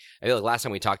cause. Like I feel like last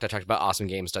time I talked about Awesome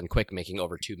Games Done Quick making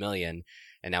over $2 million,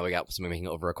 and now we got someone making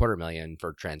over $250,000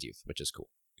 for trans youth, which is cool.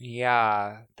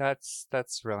 Yeah,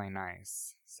 that's really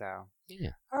nice. So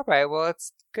yeah. All right. Well,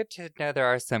 it's good to know there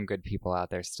are some good people out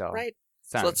there still. Right.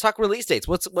 So let's talk release dates.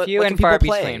 What few and can far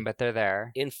people play between, but they're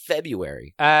there in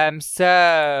February.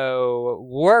 So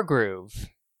Wargroove.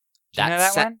 Do you know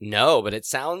that one? No, but it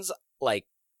sounds like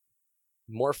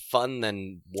more fun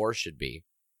than war should be.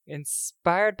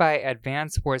 Inspired by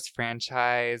Advance Wars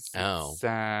franchise. Oh.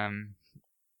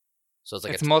 So it's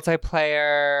like it's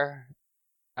multiplayer.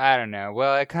 I don't know.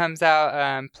 Well, it comes out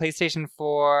PlayStation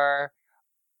 4.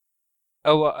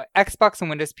 Xbox and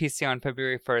Windows PC on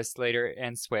February 1st, later,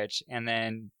 and Switch. And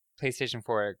then PlayStation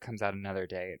 4 comes out another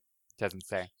day. It doesn't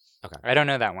say. Okay. I don't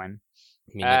know that one.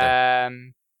 Me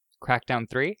neither. Crackdown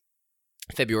 3?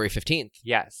 February 15th.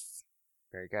 Yes.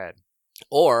 Very good.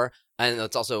 And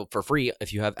it's also for free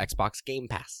if you have Xbox Game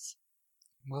Pass.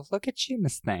 Well, look at you,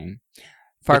 Miss Thing.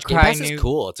 Which Game Pass is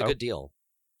cool. It's a good deal.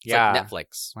 It's yeah. like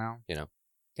Netflix. Well,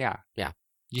 Yeah.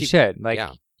 You should.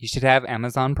 You should have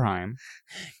Amazon Prime.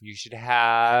 You should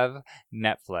have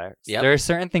Netflix. Yep. There are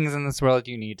certain things in this world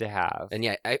you need to have. And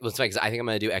yeah, it's funny 'cause I think I'm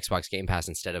going to do Xbox Game Pass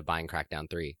instead of buying Crackdown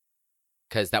 3.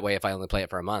 Because that way, if I only play it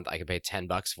for a month, I can pay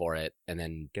 $10 for it and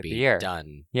then Get be the year.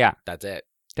 done. Yeah. That's it.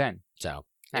 Done. So,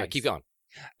 anyway, Nice. keep going.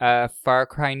 Far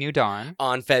Cry New Dawn.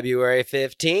 On February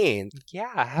 15th.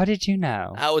 Yeah, how did you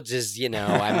know? I would just,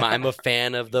 I'm a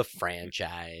fan of the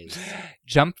franchise.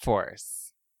 Jump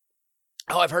Force.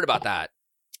 Oh, I've heard about that.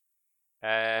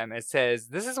 It says,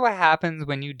 this is what happens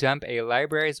when you dump a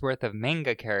library's worth of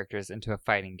manga characters into a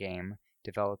fighting game,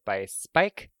 developed by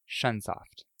Spike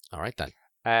Shunsoft. All right, then.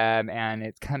 And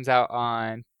it comes out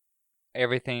on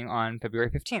everything on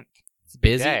February 15th. It's a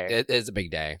big Busy. day. It is a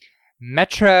big day.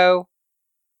 Metro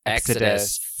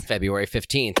Exodus, February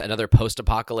 15th. Another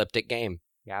post-apocalyptic game.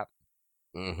 Yep.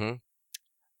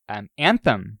 Mm-hmm.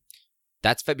 Anthem.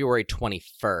 That's February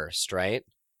 21st, right?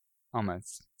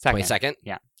 Almost. 22nd?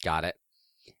 Yeah. Got it.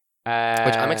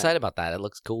 Which I'm excited about that. It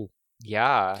looks cool.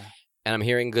 Yeah. And I'm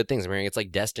hearing good things. I'm hearing it's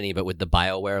like Destiny, but with the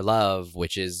BioWare love,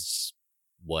 which is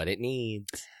what it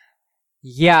needs.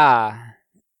 Yeah.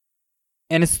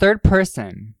 And it's third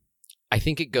person. I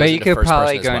think it goes but you into could first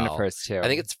probably person go as well. into first too. I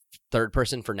think it's third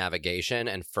person for navigation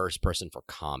and first person for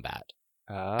combat.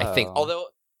 Oh. I think, although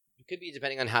it could be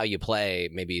depending on how you play,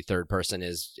 maybe third person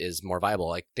is more viable.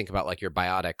 Like think about like your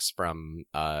biotics from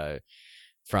Mass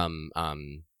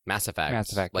Effect.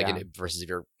 Mass Effect, like yeah. versus if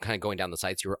you're kind of going down the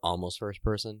sights, you were almost first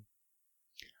person.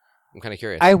 I'm kind of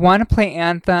curious. I want to play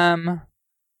Anthem.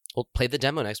 We'll play the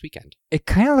demo next weekend. It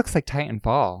kind of looks like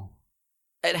Titanfall.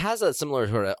 It has a similar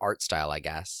sort of art style, I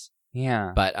guess.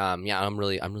 Yeah. But yeah, I'm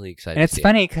really excited. And it's to see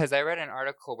funny because I read an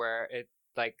article where it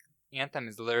like Anthem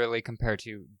is literally compared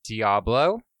to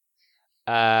Diablo,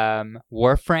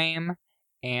 Warframe,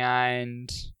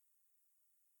 and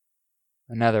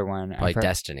another one. Like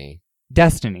Destiny.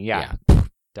 Destiny, yeah.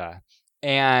 Duh.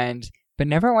 But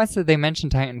never once did they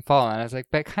mention Titanfall, and I was like,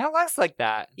 but it kind of looks like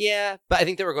that. Yeah, but I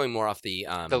think they were going more off the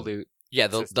loot. Yeah,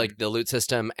 system. the loot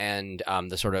system and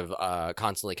the sort of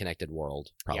constantly connected world,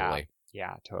 probably.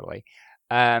 Yeah, totally.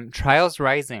 Trials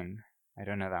Rising. I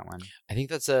don't know that one. I think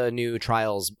that's a new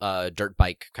Trials dirt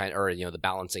bike kind, or the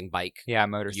balancing bike. Yeah,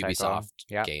 motorcycle.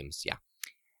 Ubisoft games. Yeah.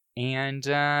 And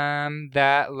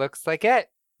that looks like it.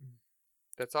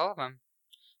 That's all of them.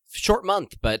 Short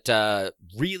month, but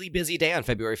really busy day on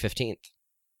February 15th.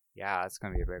 Yeah, it's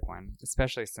going to be a big one,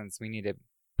 especially since we need to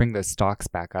bring those stocks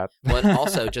back up. Well, and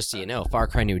also, just so you know, Far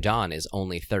Cry New Dawn is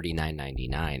only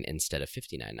 $39.99 instead of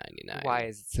 $59.99. Why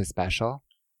is it so special?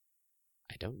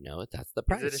 I don't know. That's the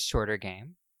price. Is it a shorter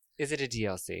game? Is it a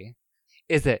DLC?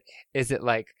 Is it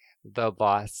like the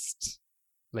Lost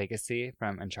Legacy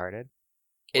from Uncharted?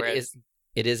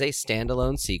 It is a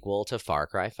standalone sequel to Far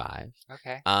Cry 5.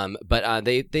 Okay. But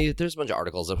there's a bunch of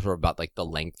articles about like the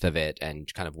length of it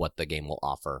and kind of what the game will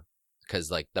offer, because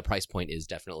like the price point is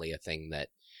definitely a thing that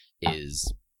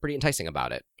is pretty enticing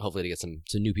about it. Hopefully to get some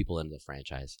new people into the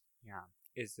franchise. Yeah.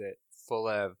 Is it full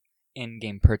of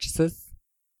in-game purchases?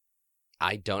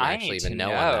 I don't actually even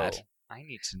know on that. I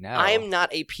need to know. I am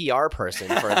not a PR person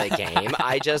for the game.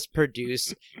 I just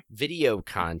produce video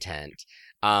content.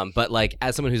 But like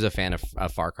as someone who's a fan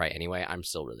of Far Cry anyway, I'm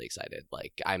still really excited.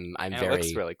 Like I'm and very. It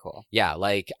looks really cool. Yeah,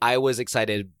 like I was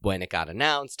excited when it got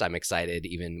announced. I'm excited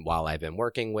even while I've been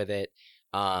working with it.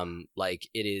 Like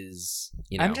it is.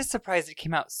 I'm just surprised it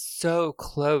came out so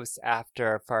close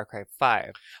after Far Cry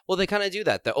 5. Well, they kind of do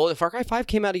that. The Far Cry 5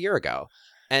 came out a year ago.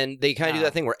 And they kind of do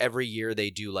that thing where every year they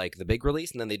do like the big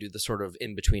release and then they do the sort of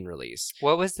in-between release.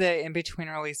 What was the in-between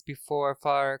release before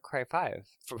Far Cry 5?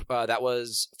 That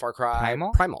was Far Cry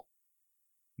Primal.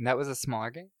 And that was a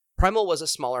smaller game? Primal was a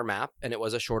smaller map and it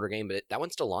was a shorter game, but that one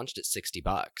still launched at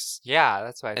 $60. Yeah,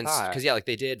 that's what I thought. Because yeah, like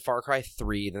they did Far Cry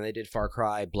 3, then they did Far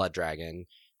Cry Blood Dragon,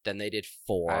 Then they did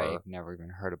 4. I've never even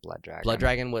heard of Blood Dragon. Blood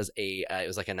Dragon was it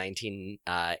was like a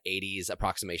 1980s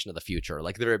approximation of the future.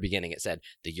 Like, at the very beginning, it said,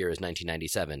 the year is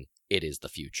 1997. It is the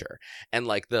future. And,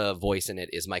 like, the voice in it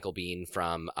is Michael Biehn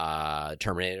from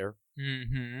Terminator.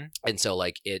 Mm-hmm. And so,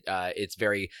 like, it's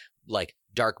very, like,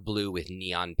 dark blue with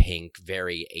neon pink,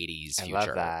 very 80s future. I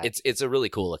love that. It's a really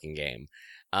cool looking game.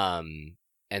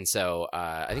 And so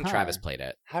I think Travis played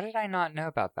it. How did I not know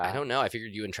about that? I don't know. I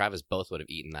figured you and Travis both would have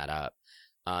eaten that up.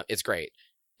 It's great.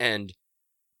 And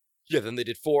yeah, then they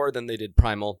did 4, then they did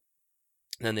Primal,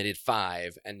 then they did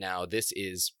 5, and now this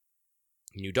is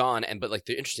New Dawn. But like,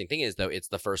 the interesting thing is, though, it's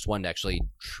the first one to actually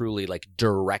truly, like,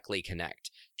 directly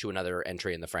connect to another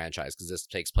entry in the franchise, because this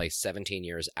takes place 17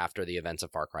 years after the events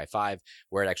of Far Cry 5,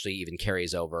 where it actually even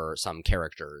carries over some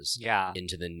characters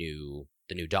into the new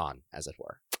Dawn, as it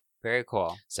were. Very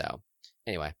cool. So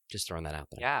anyway, just throwing that out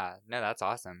there. Yeah, no, that's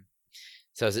awesome.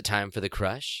 So is it time for the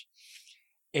crush?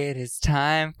 It is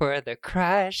time for the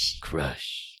crush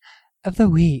Crush of the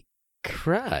week.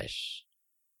 Crush.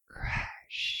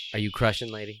 Are you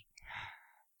crushing, lady?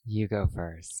 You go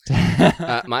first.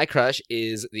 My crush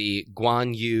is the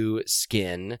Guan Yu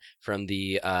skin from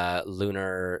the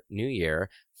Lunar New Year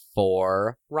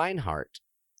for Reinhardt.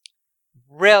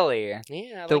 Really?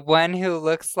 Yeah. The one who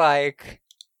looks like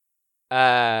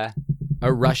a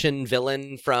Russian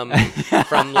villain from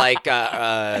like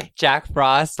Jack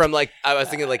Frost. From, like, I was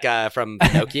thinking, like, from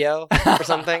Pinocchio or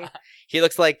something. He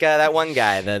looks like that one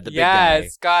guy, the big guy.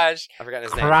 Yes, gosh. I forgot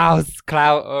his name.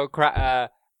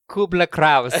 Kubla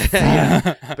Kraus.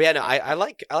 But yeah, no, I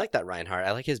like that Reinhardt.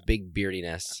 I like his big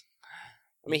beardiness.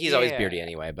 I mean, he's always beardy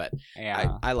anyway, but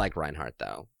I like Reinhardt,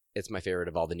 though. It's my favorite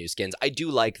of all the new skins. I do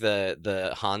like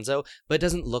the Hanzo, but it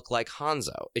doesn't look like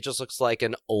Hanzo. It just looks like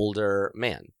an older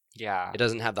man. Yeah. It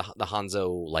doesn't have the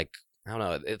Hanzo, like, I don't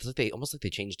know. It's like they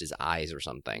changed his eyes or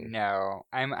something. No,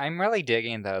 I'm really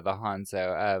digging, though, the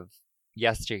Hanzo of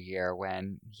yesteryear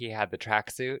when he had the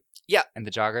tracksuit. Yeah. And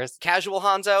the joggers. Casual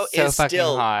Hanzo so is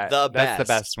still hot. the best. That's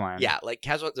the best one. Yeah, like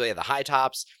casual. So yeah, the high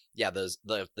tops. Yeah, those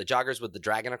the joggers with the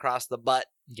dragon across the butt.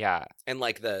 Yeah. And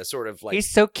like the sort of like, he's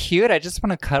so cute. I just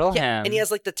want to cuddle him. And he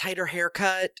has like the tighter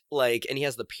haircut, like, and he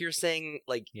has the piercing.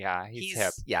 Like, yeah, he's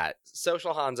hip. Yeah,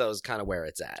 social Hanzo is kind of where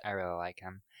it's at. I really like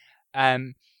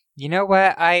him. You know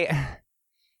what?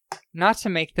 Not to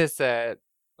make this a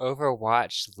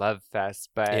Overwatch love fest,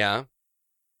 but yeah,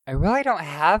 I really don't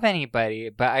have anybody,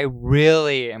 but I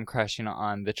really am crushing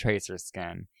on the Tracer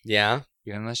skin. Yeah.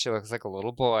 Even though she looks like a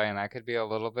little boy, and that could be a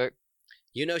little bit...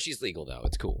 You know she's legal, though.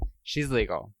 It's cool. She's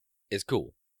legal. It's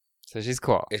cool. So she's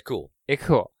cool. It's cool. It's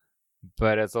cool.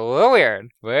 But it's a little weird,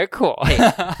 but it's cool. Hey,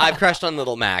 I've crushed on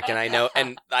Little Mac, and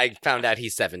I found out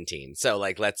he's 17, so,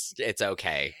 like, it's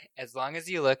okay. As long as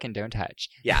you look and don't touch.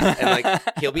 Yeah, and,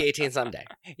 like, he'll be 18 someday.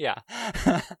 Yeah.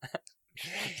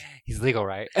 He's legal,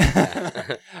 right?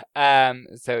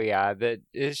 So yeah,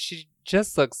 she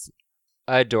just looks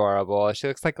adorable. She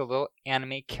looks like a little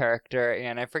anime character,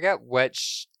 and I forget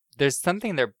there's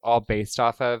something they're all based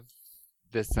off of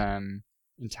this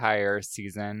entire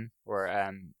season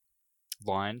or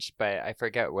launch, but I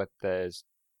forget what they're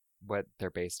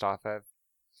based off of.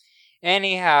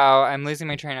 Anyhow, I'm losing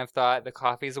my train of thought. The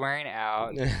coffee's wearing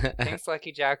out. Thanks,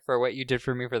 Lucky Jack, for what you did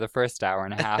for me for the first hour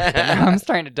and a half. But now I'm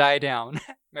starting to die down.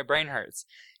 My brain hurts.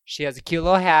 She has a cute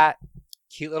little hat,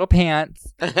 cute little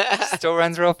pants, still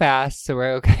runs real fast, so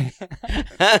we're okay.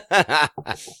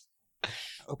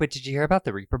 Oh, but did you hear about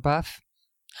the Reaper buff?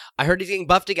 I heard he's getting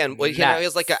buffed again. Well, he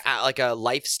has like a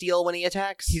life steal when he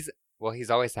attacks. He's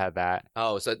always had that.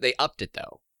 Oh, so they upped it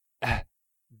though.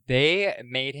 They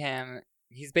made him.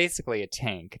 He's basically a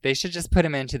tank. They should just put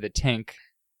him into the tank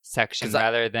section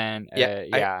rather than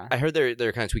I heard they're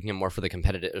kind of tweaking him more for the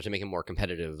competitive, or to make him more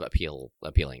competitive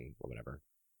appealing or whatever.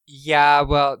 Yeah,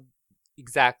 well,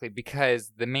 exactly,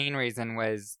 because the main reason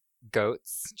was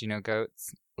goats. Do you know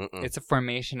goats? Mm-mm. It's a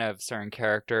formation of certain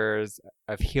characters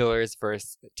of healers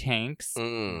versus tanks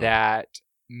that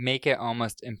make it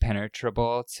almost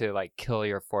impenetrable to like kill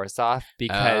your force off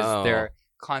because they're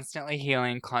constantly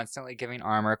healing, constantly giving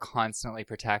armor, constantly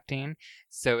protecting.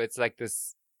 So it's like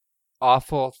this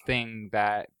awful thing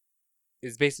that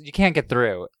is basically you can't get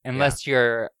through unless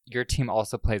your team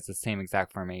also plays the same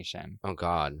exact formation. Oh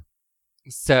God.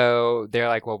 So they're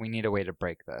like, well, we need a way to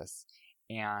break this.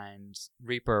 And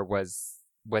Reaper was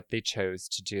what they chose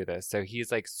to do this. So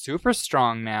he's like super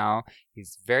strong now.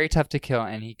 He's very tough to kill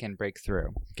and he can break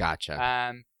through.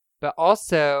 Gotcha. But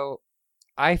also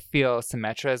I feel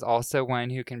Symmetra is also one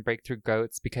who can break through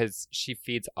goats because she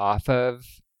feeds off of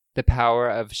the power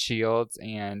of shields,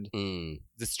 and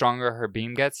the stronger her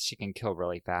beam gets, she can kill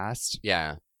really fast.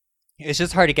 Yeah. It's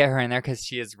just hard to get her in there because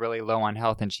she is really low on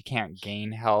health and she can't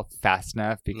gain health fast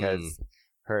enough because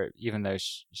even though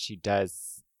she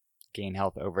does gain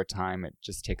health over time, it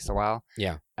just takes a while.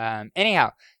 Yeah.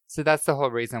 Anyhow, so that's the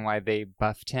whole reason why they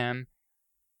buffed him.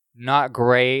 Not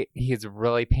great. He's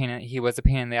really he was a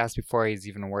pain in the ass before. He's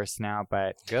even worse now,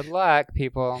 but good luck,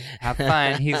 people. Have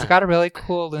fun. He's got a really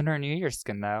cool Lunar New Year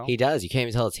skin, though. He does. You can't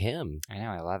even tell it's him. I know.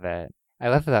 I love it. I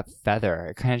love that feather.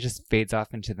 It kind of just fades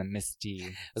off into the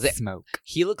misty smoke.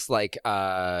 He looks like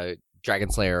Dragon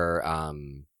Slayer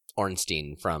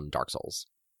Ornstein from Dark Souls.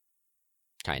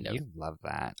 Kind of. You love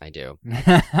that. I do.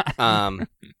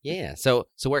 Yeah. So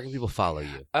where can people follow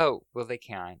you? Oh, well, they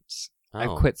can't. Oh. I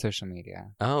quit social media.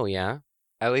 Oh, yeah?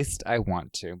 At least I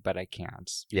want to, but I can't.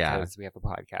 Yeah. Because we have a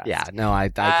podcast. Yeah. No, I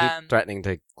keep threatening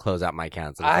to close out my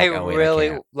accounts. I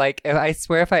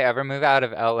swear if I ever move out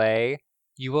of LA,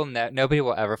 you will nobody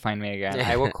will ever find me again.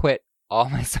 I will quit all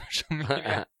my social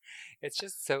media. It's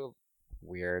just so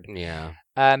weird. Yeah.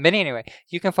 But anyway,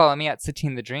 you can follow me at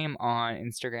Satine the Dream on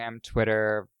Instagram,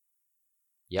 Twitter.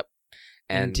 Yep.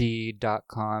 And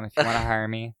Indeed.com if you want to hire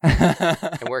me.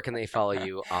 And where can they follow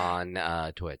you on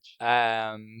Twitch?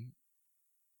 I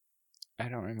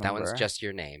don't remember. That one's just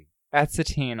your name. At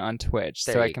Satine on Twitch,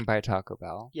 so I can buy Taco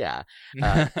Bell. Yeah.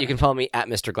 You can follow me at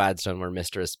Mr. Gladstone, where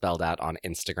Mr. is spelled out on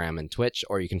Instagram and Twitch,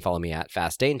 or you can follow me at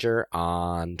Fast Danger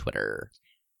on Twitter.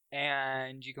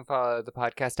 And you can follow the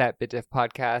podcast at BitDiff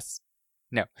Podcast.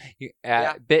 No,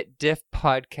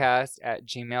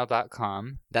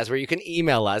 bitdiffpodcast@gmail.com. That's where you can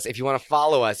email us. If you want to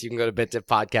follow us, you can go to BitDiff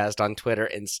Podcast on Twitter,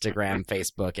 Instagram,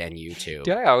 Facebook, and YouTube.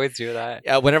 Do I always do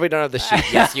that? Whenever we don't have the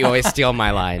sheet, yes, you always steal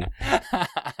my line.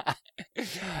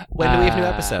 When do we have new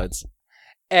episodes?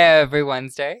 Every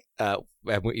Wednesday.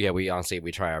 We honestly,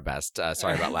 we try our best.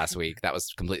 Sorry about last week. That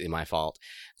was completely my fault.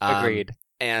 Agreed.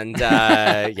 And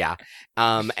yeah.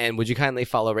 And would you kindly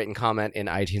follow, rate, and comment in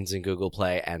iTunes and Google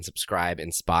Play, and subscribe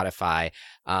in Spotify.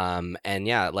 And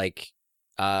yeah,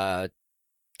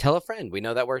 tell a friend. We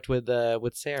know that worked with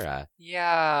Sarah.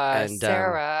 Yeah, and,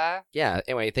 Sarah. Yeah.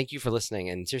 Anyway, thank you for listening,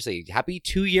 and seriously, happy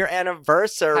 2-year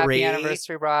anniversary. Happy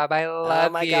anniversary, Rob. I love you.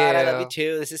 Oh my God, I love you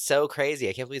too. This is so crazy.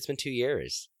 I can't believe it's been 2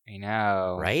 years. I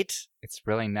know. Right? It's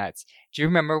really nuts. Do you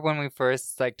remember when we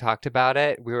first talked about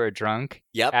it? We were drunk.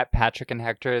 Yep. At Patrick and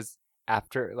Hector's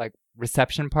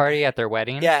reception party at their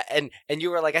wedding. Yeah, and you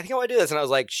were like, I think I want to do this, and I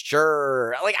was like,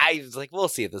 sure. I was like, we'll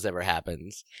see if this ever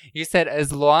happens. You said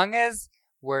as long as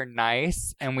we're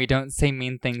nice and we don't say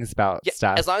mean things about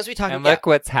stuff. As long as we talk. And look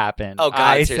what's happened. Oh God,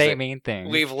 I say mean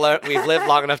things. We've lived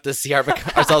long enough to see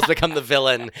ourselves become the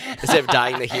villain instead of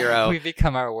dying the hero. We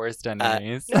become our worst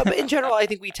enemies. No, but in general, I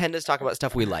think we tend to talk about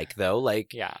stuff we like, though.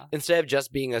 Instead of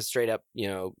just being a straight up,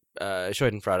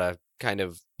 Schadenfreude kind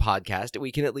of podcast,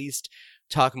 we can at least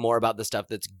talk more about the stuff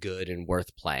that's good and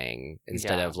worth playing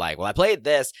instead of I played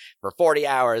this for 40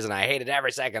 hours and I hated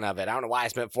every second of it. I don't know why I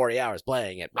spent 40 hours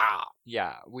playing it. Wow.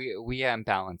 Yeah, we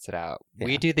balance it out. Yeah.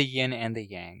 We do the yin and the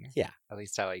yang. Yeah. At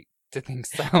least I like to think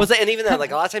so. And even then, a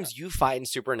lot of times you find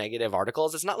super negative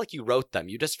articles. It's not like you wrote them.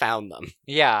 You just found them.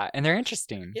 Yeah, and they're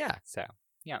interesting. Yeah. So,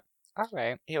 yeah. All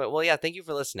right. Anyway, well, yeah, thank you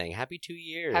for listening. Happy 2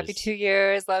 years. Happy 2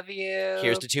 years. Love you.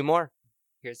 Here's to 2 more.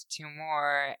 Here's to 2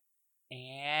 more.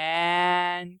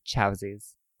 And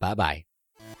chowsies. Bye-bye.